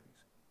all decreasing.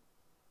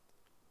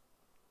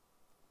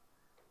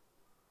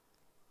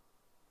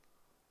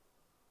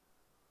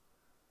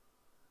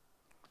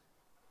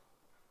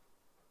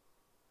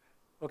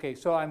 Okay,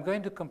 so I'm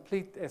going to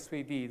complete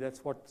SVD.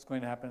 That's what's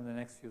going to happen in the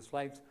next few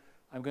slides.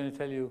 I'm going to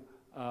tell you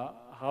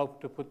how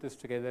to put this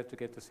together to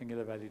get the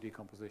singular value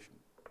decomposition.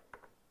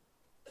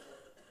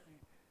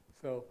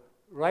 So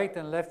right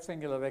and left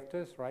singular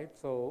vectors, right?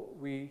 So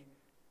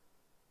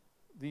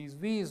these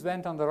V's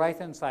went on the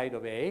right-hand side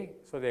of A,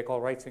 so they're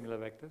called right singular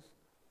vectors.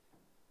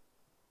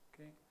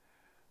 Okay,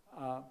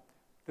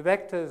 the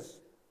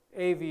vectors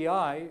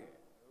AVI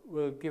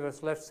will give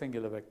us left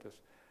singular vectors.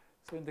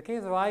 So in the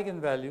case of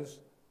eigenvalues,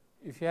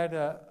 if you had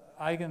an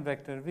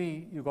eigenvector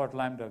V, you got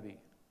lambda V. Okay.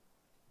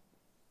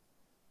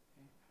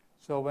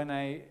 So when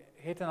I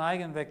hit an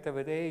eigenvector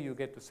with A, you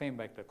get the same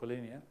vector,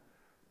 collinear.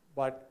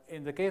 But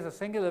in the case of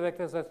singular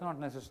vectors, that's not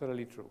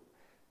necessarily true.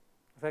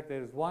 In fact,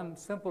 there is one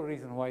simple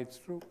reason why it's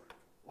true,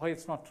 why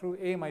it's not true.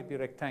 A might be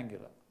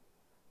rectangular.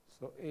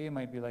 So A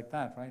might be like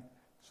that, right?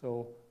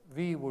 So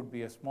V would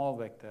be a small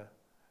vector.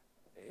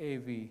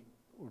 AV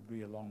would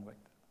be a long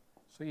vector.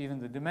 So even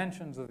the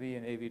dimensions of V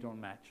and AV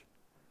don't match.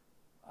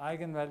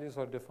 Eigenvalues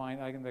are defined,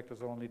 eigenvectors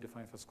are only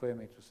defined for square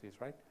matrices,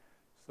 right?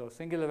 So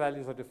singular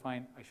values are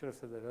defined, I should have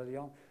said that early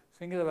on.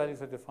 Singular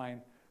values are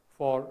defined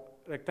for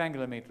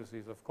rectangular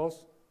matrices, of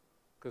course,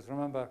 because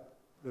remember,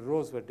 the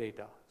rows were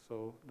data.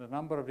 So the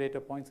number of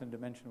data points and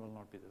dimension will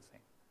not be the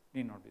same,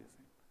 need not be the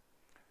same.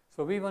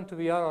 So V1 to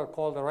VR are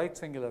called the right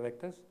singular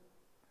vectors.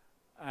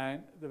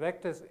 And the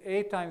vectors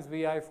A times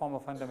VI form a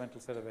fundamental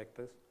set of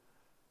vectors.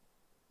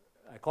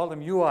 I call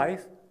them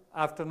UIs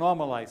after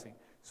normalizing.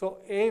 So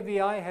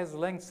AVI has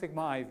length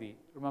sigma IV.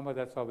 Remember,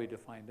 that's how we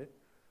defined it.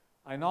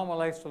 I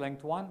normalize to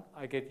length 1,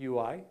 I get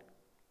UI.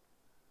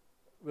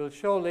 We'll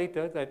show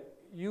later that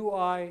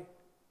UI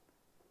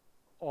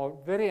are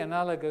very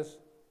analogous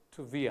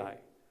to VI.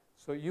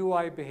 So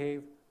UI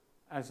behave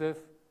as if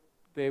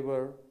they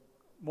were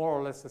more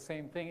or less the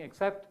same thing,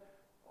 except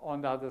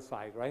on the other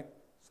side, right?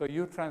 So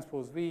U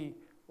transpose V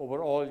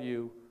over all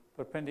U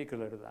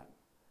perpendicular to that.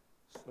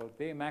 So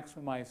they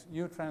maximize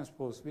U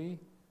transpose V,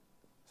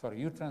 sorry,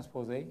 U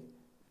transpose A,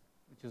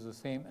 which is the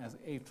same as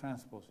A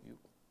transpose U.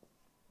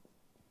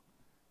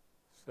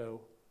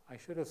 So I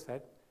should have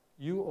said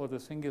U or the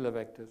singular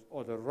vectors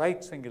or the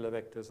right singular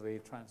vectors of A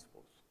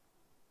transpose.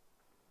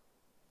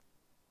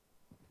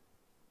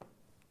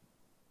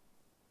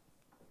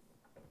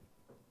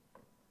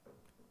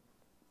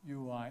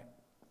 UI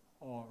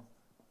or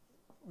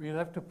we'll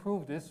have to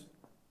prove this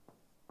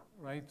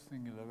right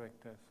singular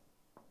vectors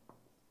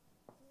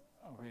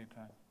of A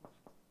transpose.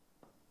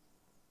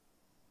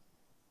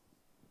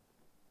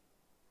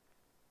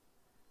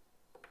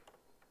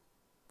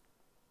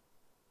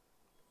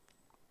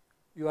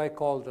 UI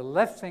called the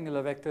left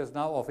singular vectors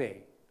now of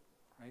A,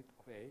 right,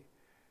 of A.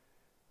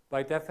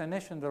 By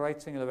definition, the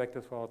right singular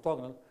vectors are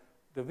orthogonal.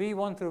 The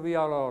V1 through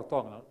VR are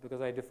orthogonal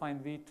because I define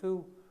V2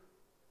 to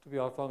be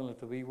orthogonal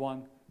to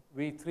V1,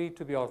 V3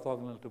 to be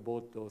orthogonal to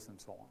both those, and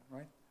so on,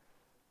 right?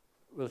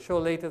 We'll show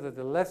later that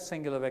the left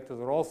singular vectors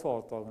are also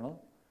orthogonal.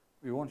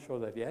 We won't show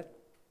that yet.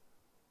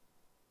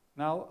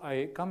 Now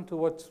I come to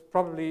what's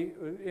probably,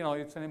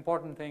 it's an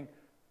important thing,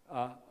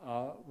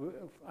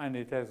 and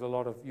it has a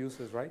lot of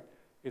uses, right?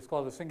 It's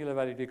called the singular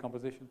value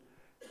decomposition.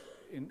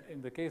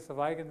 In the case of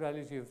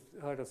eigenvalues, you've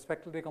heard of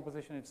spectral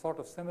decomposition. It's sort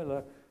of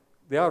similar.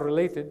 They are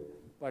related,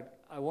 but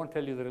I won't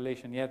tell you the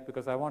relation yet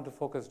because I want to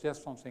focus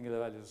just on singular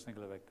values or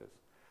singular vectors.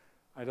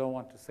 I don't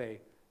want to say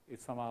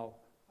it's somehow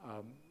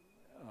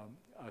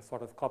a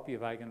sort of copy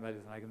of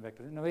eigenvalues and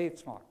eigenvectors. In a way,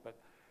 it's not. But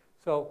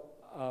so,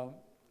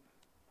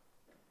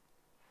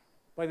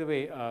 by the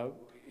way,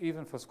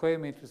 even for square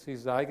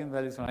matrices, the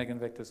eigenvalues and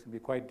eigenvectors can be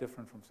quite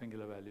different from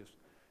singular values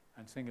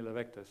and singular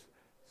vectors.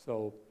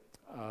 So,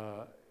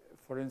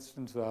 for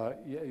instance,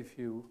 if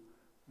you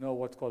know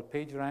what's called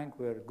PageRank,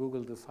 where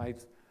Google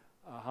decides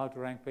how to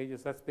rank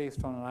pages, that's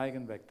based on an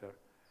eigenvector.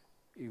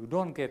 You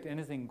don't get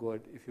anything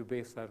good if you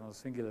base that on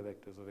singular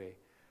vectors of A.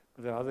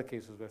 But there are other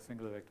cases where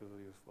singular vectors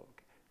are useful.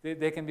 Okay.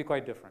 They can be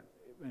quite different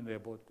when they're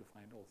both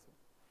defined also.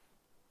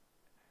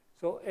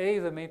 So A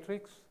is a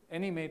matrix,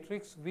 any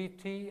matrix,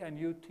 Vt and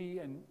Ut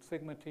and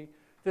sigma t.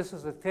 This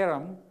is a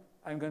theorem.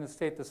 I'm going to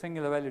state the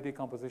singular value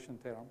decomposition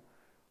theorem.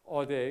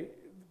 Or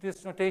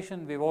this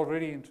notation we've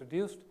already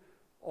introduced,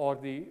 or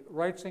the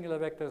right singular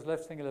vectors,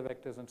 left singular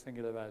vectors, and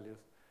singular values.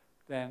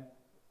 Then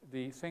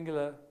the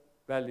singular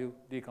value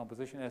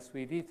decomposition,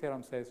 SVD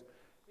theorem says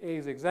A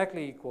is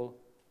exactly equal,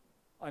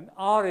 and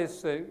R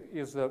is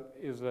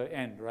the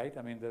end, right?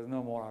 I mean, there's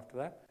no more after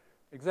that.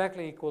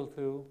 Exactly equal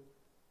to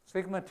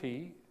sigma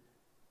t,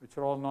 which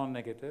are all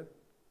non-negative,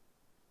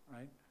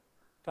 right?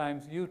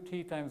 Times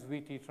Ut times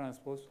Vt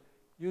transpose.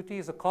 Ut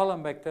is a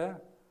column vector.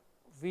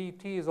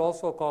 Vt is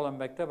also a column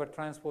vector, but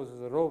transpose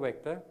is a row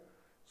vector.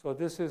 So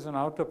this is an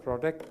outer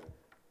product.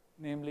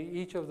 Namely,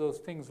 each of those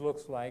things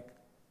looks like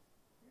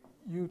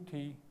Ut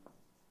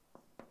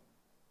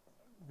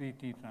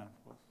Vt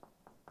transpose.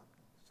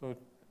 So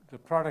the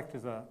product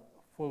is a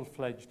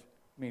full-fledged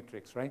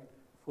matrix, right?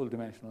 Full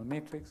dimensional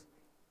matrix.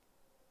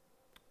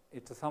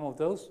 It's a sum of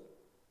those.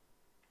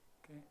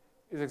 Okay,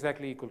 is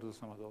exactly equal to the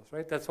sum of those,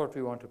 right? That's what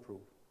we want to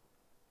prove.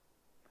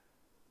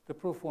 The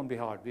proof won't be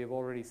hard. We have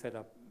already set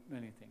up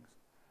many things.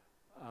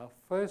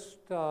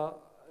 First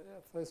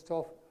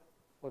off,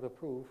 for the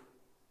proof,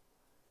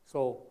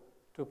 so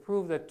to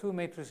prove that two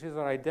matrices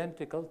are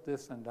identical,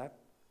 this and that,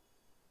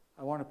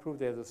 I want to prove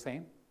they're the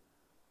same.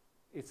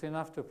 It's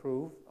enough to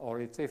prove,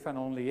 or it's if and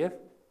only if,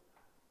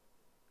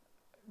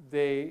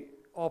 they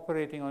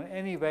operating on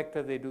any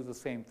vector, they do the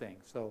same thing.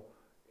 So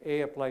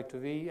A applied to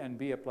V and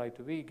B applied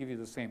to V give you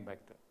the same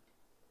vector.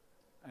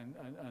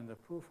 And the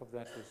proof of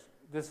that is,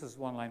 this is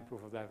one-line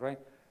proof of that, right?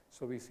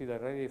 So we see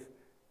that, right? If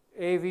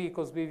AV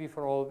equals BV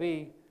for all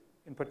V,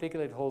 in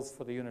particular it holds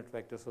for the unit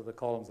vector, so the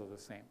columns are the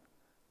same.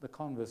 The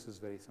converse is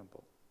very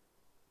simple.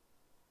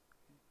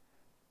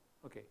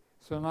 Okay,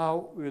 so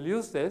now we'll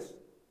use this.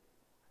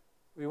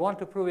 We want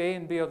to prove A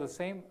and B are the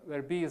same,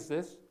 where B is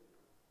this.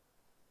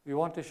 We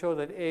want to show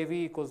that AV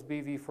equals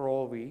BV for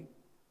all V.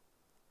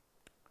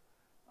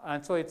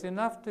 And so it's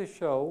enough to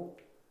show,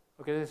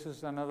 okay, this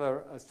is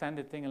another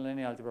standard thing in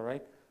linear algebra,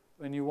 right?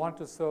 When you want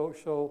to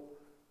show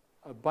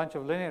a bunch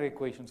of linear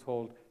equations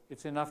hold,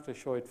 it's enough to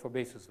show it for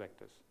basis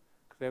vectors,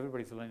 because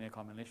everybody's a linear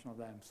combination of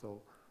them,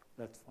 so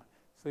that's fine.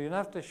 So you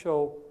have to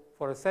show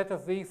for a set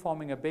of V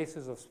forming a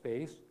basis of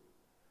space,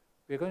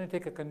 we're going to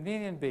take a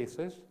convenient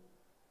basis,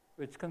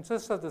 which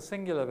consists of the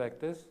singular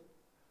vectors,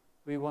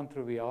 V1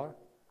 through Vr,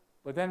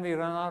 but then we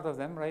run out of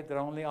them, right? There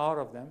are only R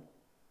of them.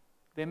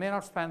 They may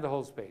not span the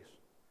whole space,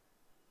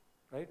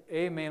 right?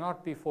 A may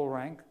not be full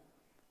rank,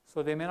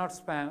 so they may not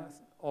span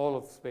all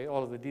of space,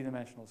 all of the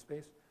d-dimensional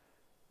space.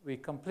 We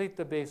complete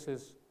the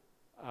basis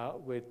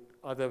with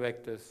other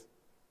vectors.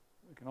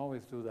 We can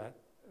always do that.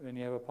 When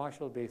you have a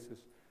partial basis,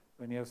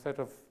 when you have a set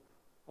of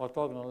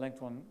orthogonal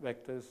length 1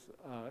 vectors,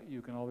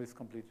 you can always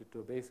complete it to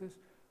a basis.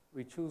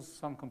 We choose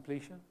some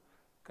completion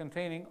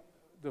containing,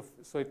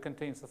 so it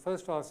contains the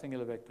first order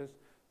singular vectors.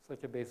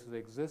 Such a basis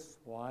exists.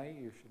 Why?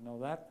 You should know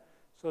that.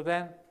 So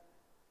then,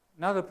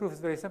 now the proof is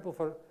very simple.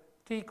 For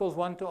t equals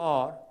 1 to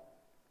r,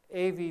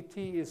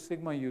 AVT is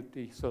sigma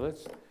ut. So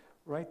let's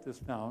write this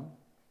down.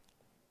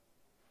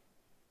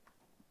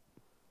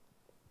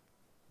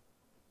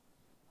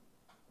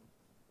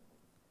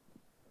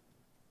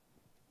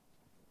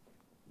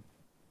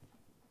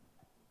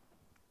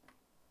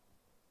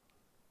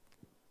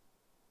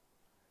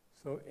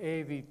 So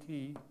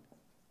AVT,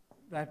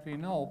 that we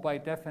know by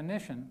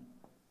definition,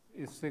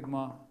 is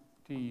sigma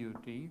t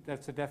ut.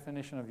 That's the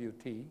definition of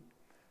ut.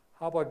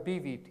 How about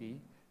BVT?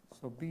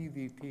 So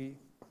BVT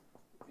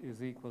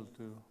is equal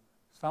to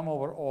sum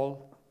over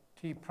all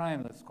t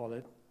prime, let's call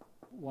it,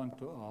 1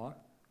 to r.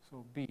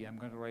 So B, I'm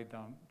going to write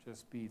down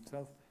just B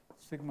itself,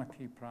 sigma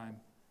t prime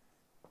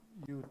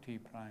ut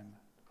prime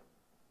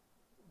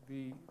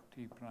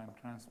VT prime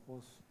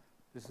transpose.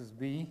 This is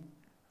B,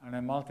 and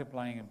I'm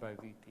multiplying it by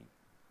VT.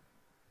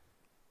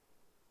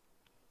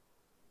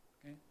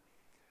 Okay.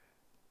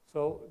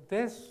 So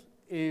this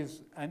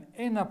is an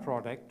inner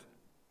product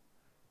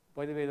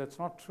By the way, that's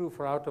not true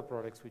for outer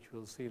products, which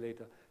we'll see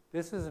later.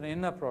 This is an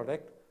inner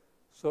product,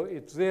 so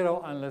it's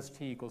 0 unless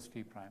t equals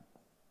t prime.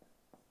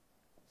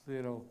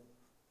 0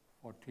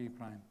 for t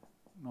prime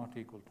not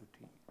equal to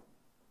t,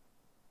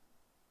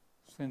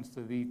 since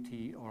the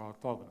Vt are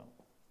orthogonal.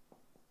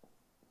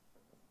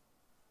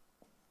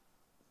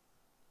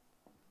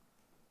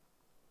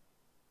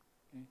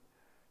 Okay.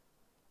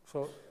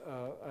 So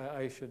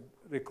I should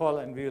recall,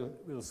 and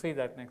we'll see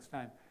that next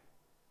time,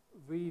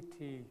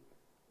 Vt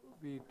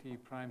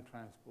prime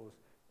transpose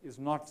is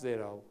not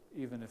 0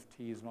 even if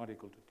t is not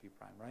equal to t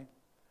prime, right?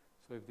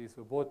 So if these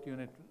were both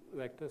unit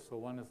vectors, so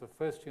one is the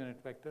first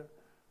unit vector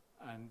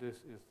and this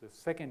is the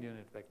second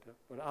unit vector,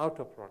 but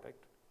outer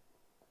product,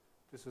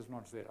 this is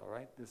not 0,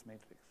 right, this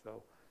matrix.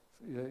 So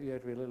you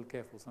have to be a little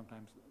careful,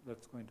 sometimes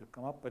that's going to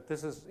come up, but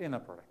this is inner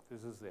product,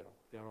 this is 0,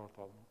 they are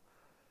orthogonal,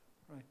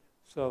 right?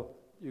 So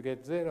you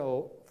get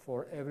 0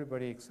 for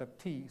everybody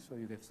except t, so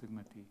you get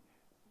sigma t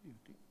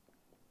ut.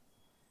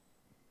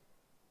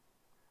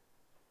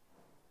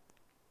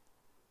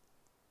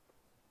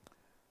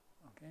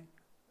 Okay,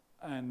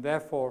 and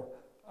therefore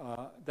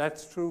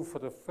that's true for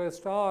the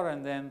first r,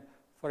 and then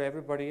for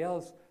everybody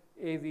else,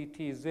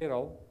 AVT is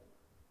 0,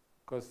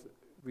 because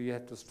we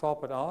had to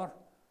stop at r,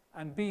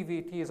 and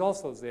BVT is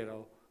also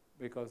 0,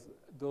 because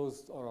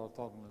those are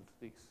orthogonal to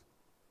these,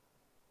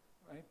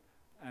 right?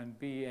 And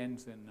B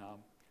ends in a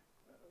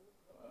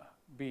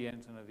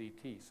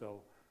VT,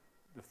 so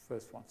the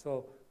first one.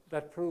 So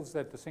that proves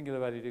that the singular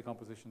value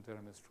decomposition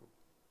theorem is true.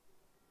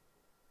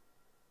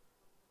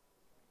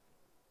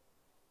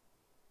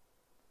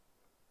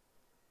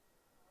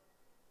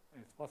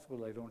 It's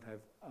possible I don't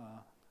have,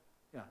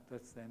 yeah,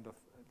 that's the end of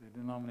the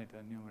denominator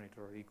and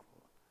numerator are equal.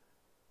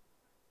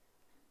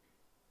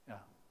 Yeah.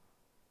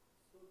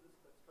 So this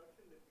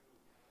construction that you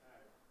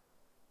had,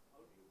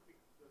 how do you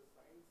pick the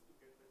signs to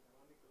get the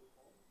canonical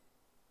form?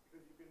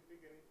 Because you can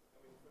pick any,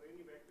 I mean, for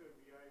any vector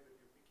vi that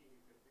you're picking,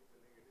 you can pick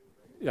the negative,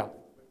 right? Yeah.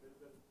 But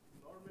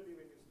normally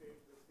when you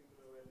state the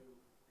singular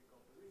value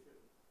decomposition,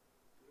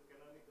 there's a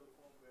canonical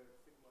form where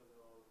sigmas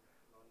are all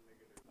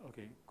non-negative.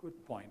 Okay, good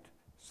point.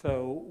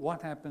 So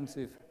what happens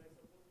if... And I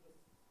suppose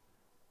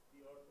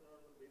the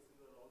orthonormal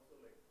bases are also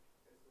like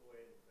SON,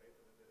 right? I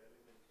mean, they're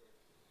elements of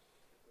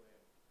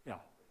SON.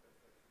 Yeah.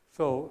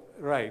 So,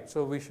 right,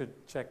 so we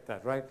should check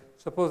that, right?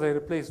 Suppose I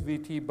replace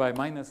Vt by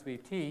minus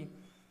Vt,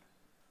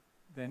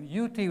 then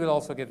Ut will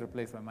also get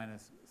replaced by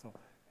minus. So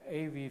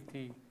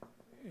AVT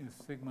is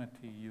sigma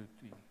T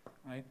Ut,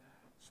 right?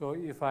 So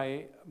if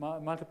I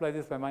multiply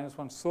this by minus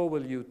 1, so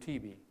will Ut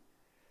be.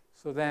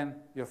 So then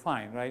you're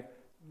fine, right?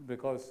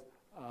 Because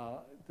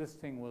this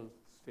thing will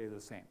stay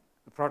the same.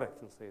 The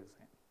product will stay the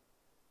same.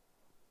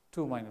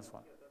 2 minus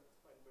 1. Yeah, that's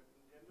fine. But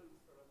in general,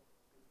 sort of,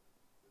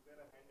 is there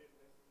a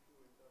handedness issue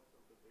in terms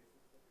of the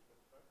basis that you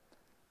construct?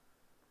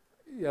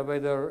 Yeah,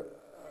 whether...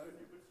 because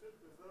you could still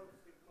preserve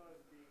sigma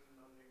as being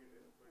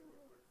non-negative, but you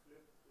could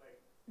flip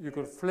like... You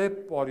could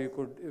flip, or you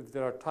could, if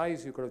there are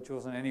ties, you could have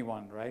chosen any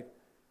one, right?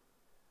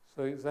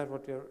 So is that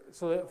what you're...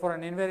 So for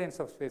an invariant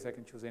subspace, I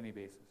can choose any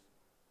basis.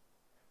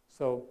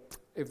 So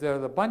if there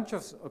are a bunch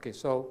of... Okay,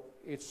 so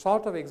it's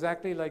sort of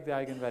exactly like the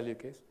eigenvalue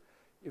case.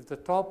 If the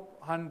top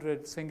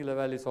 100 singular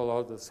values are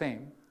all the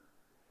same,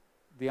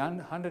 the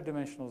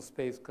 100-dimensional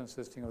space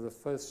consisting of the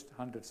first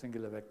 100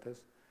 singular vectors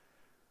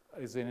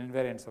is an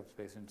invariant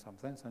subspace in some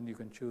sense, and you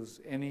can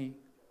choose any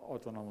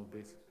orthonormal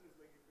basis. The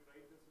question is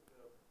like if you write this in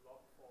the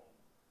block form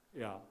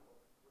Yeah. of what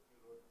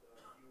you wrote,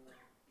 U,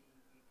 D,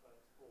 V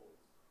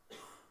transpose,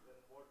 then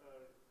what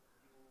are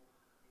U,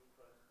 U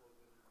transpose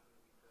and V,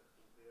 V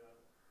transpose? They are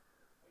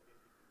identical,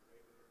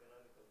 right, in the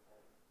canonical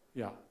form.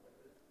 Yeah. But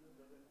this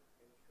doesn't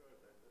ensure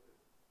that, does it?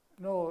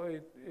 No,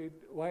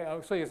 why?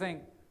 So you're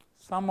saying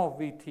sum of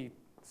Vt,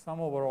 sum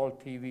over all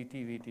T, Vt,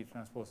 Vt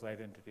transpose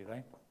identity,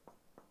 right?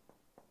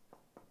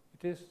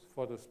 It is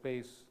for the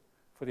space,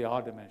 for the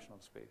r-dimensional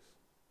space.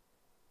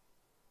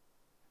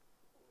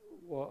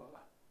 Well,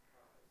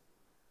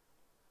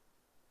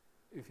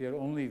 if you have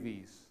only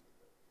V's,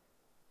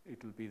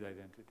 it will be the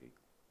identity.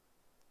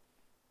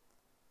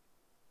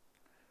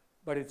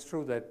 But it's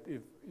true that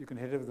if you can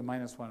hit it with a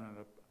minus 1 and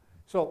a...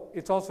 So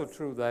it's also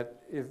true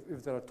that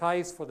if there are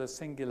ties for the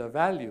singular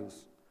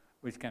values,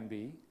 which can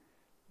be,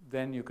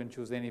 then you can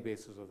choose any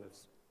basis of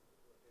this.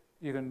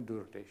 You can do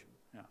rotation,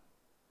 yeah.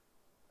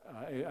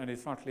 And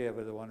it's not clear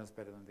whether one is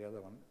better than the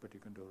other one, but you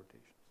can do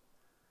rotations.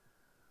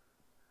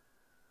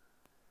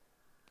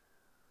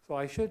 So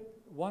I should,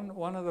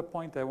 one other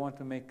point I want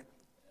to make,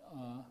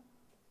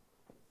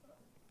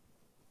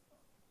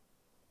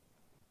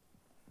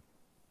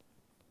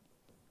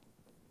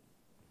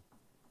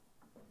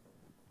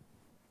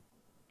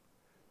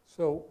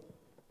 so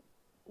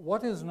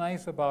what is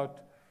nice about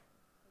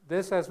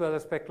this as well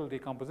as spectral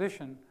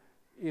decomposition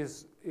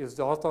is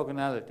the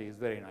orthogonality is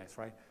very nice,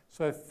 right?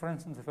 So if, for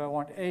instance, if I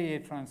want AA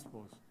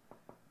transpose,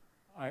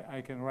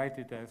 I can write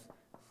it as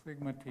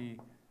sigma T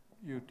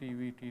UT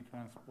VT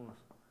transpose.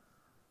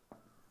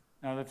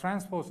 Now the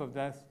transpose of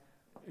this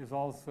is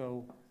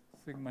also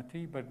sigma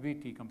T, but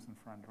VT comes in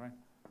front, right?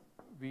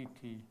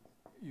 VT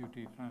UT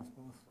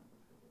transpose.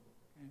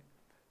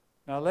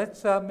 Now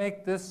let's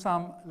make this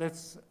sum,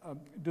 let's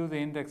do the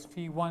index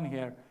T1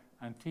 here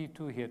and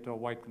T2 here to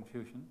avoid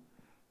confusion.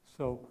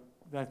 So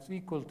that's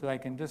equal to, I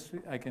can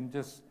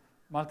just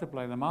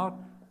multiply them out.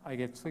 I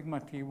get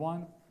sigma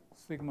T1,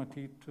 sigma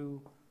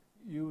T2,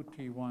 U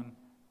T1,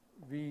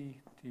 V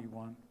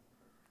T1,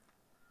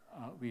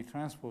 V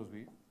transpose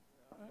V,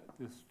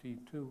 this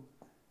T2,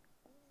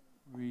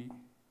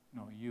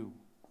 U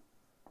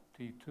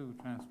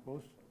T2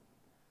 transpose,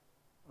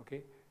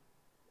 okay?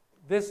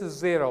 This is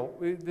 0.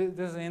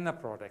 This is an inner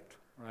product,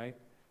 right?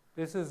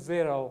 This is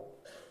 0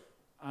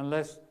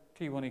 unless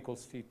T1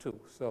 equals T2.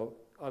 So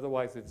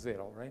otherwise it's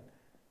 0, right?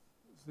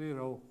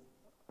 0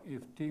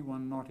 if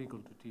T1 not equal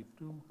to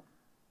T2.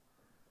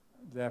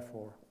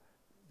 Therefore,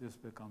 this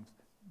becomes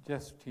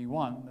just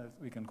T1.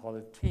 We can call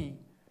it T,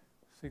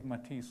 sigma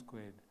T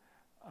squared,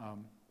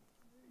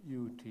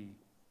 UT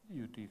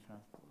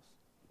transpose.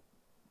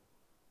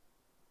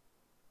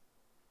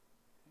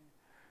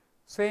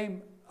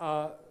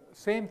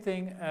 Same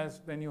thing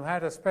as when you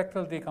had a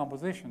spectral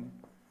decomposition.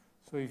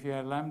 So if you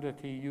had lambda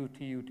T,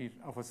 UT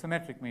of a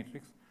symmetric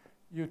matrix,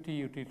 UT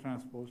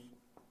transpose,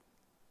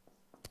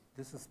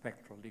 this is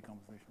spectral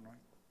decomposition,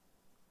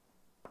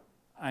 right?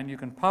 And you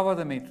can power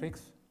the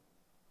matrix,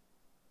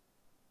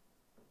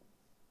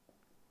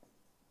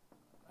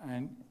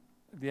 and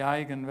the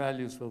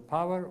eigenvalues will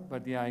power,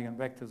 but the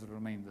eigenvectors will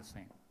remain the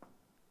same,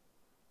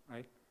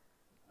 right?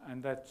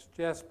 And that's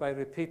just by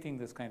repeating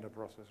this kind of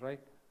process, right?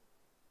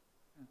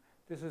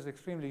 This is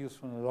extremely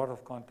useful in a lot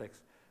of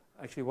contexts.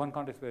 Actually, one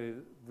context where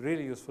it's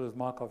really useful is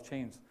Markov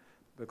chains,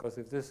 because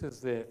if this is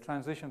the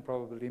transition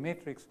probability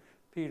matrix,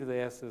 P to the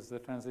S is the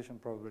transition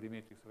probability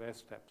matrix of S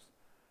steps.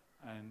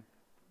 And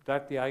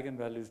that the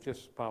eigenvalues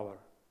just power.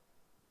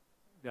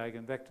 The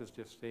eigenvectors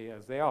just stay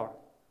as they are,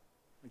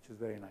 which is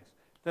very nice.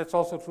 That's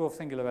also true of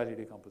singular value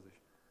decomposition,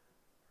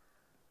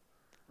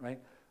 right?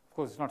 Of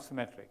course, it's not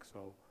symmetric,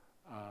 so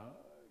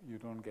you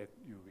don't get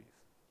UVs.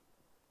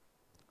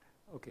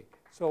 Okay,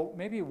 so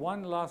maybe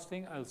one last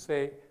thing I'll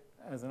say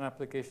as an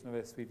application of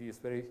SVD is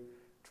very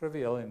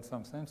trivial in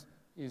some sense,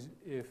 is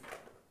if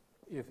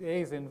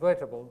A is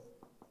invertible,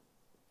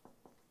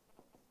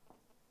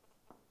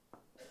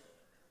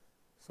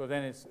 so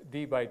then it's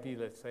D by D,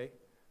 let's say,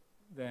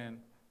 then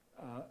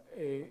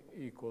A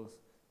equals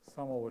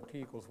sum over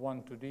T equals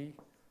 1 to D,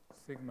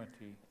 sigma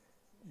T,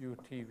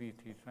 UT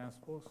VT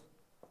transpose.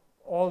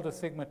 All the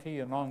sigma T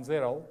are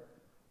non-zero.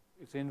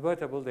 It's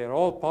invertible. They're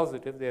all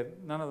positive.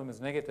 None of them is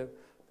negative.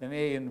 Then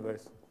A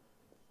inverse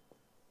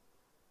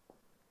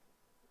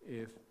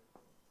is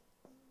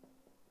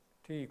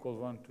T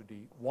equals 1 to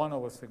D, 1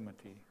 over sigma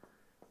T.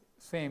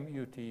 Same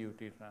UT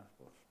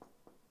transpose.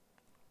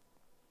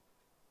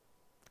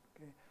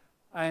 Okay.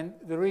 And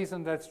the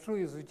reason that's true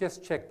is we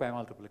just check by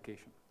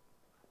multiplication.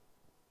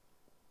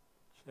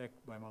 Check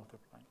by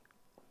multiplying.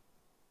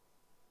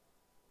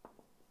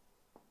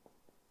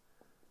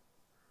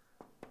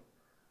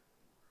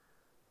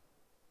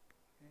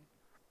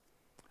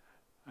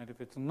 And if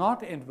it's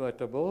not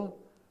invertible,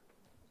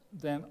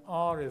 then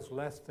R is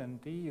less than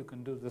D. You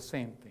can do the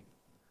same thing.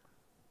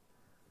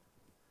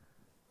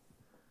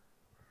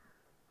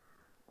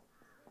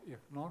 If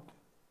not,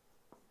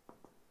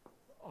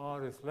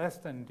 R is less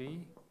than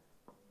D,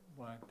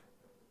 but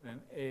then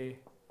A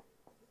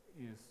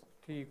is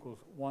T equals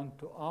 1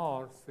 to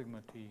R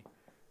sigma T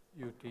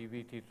UT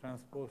VT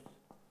transpose.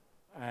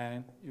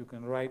 And you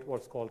can write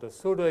what's called a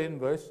pseudo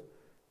inverse.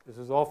 This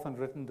is often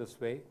written this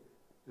way.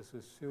 This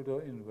is pseudo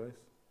inverse.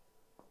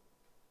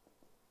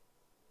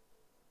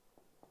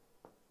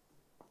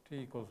 T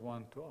equals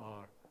 1 to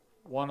R,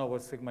 1 over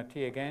sigma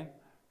T again,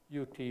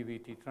 UT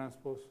VT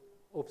transpose.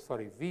 Oops,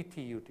 sorry,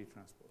 VT UT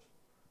transpose.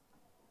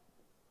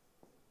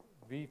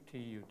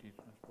 VT UT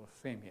transpose,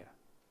 same here.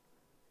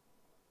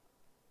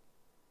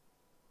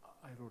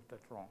 I wrote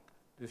that wrong.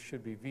 This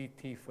should be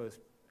VT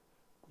first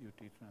UT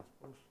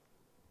transpose.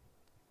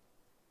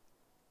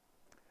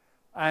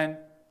 And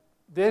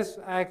this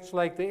acts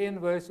like the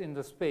inverse in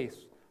the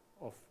space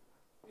of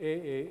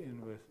AA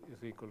inverse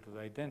is equal to the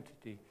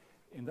identity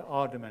in the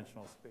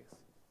R-dimensional space.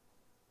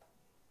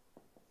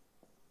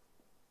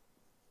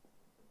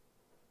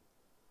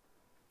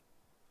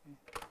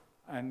 Okay.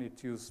 And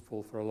it's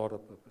useful for a lot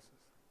of purposes.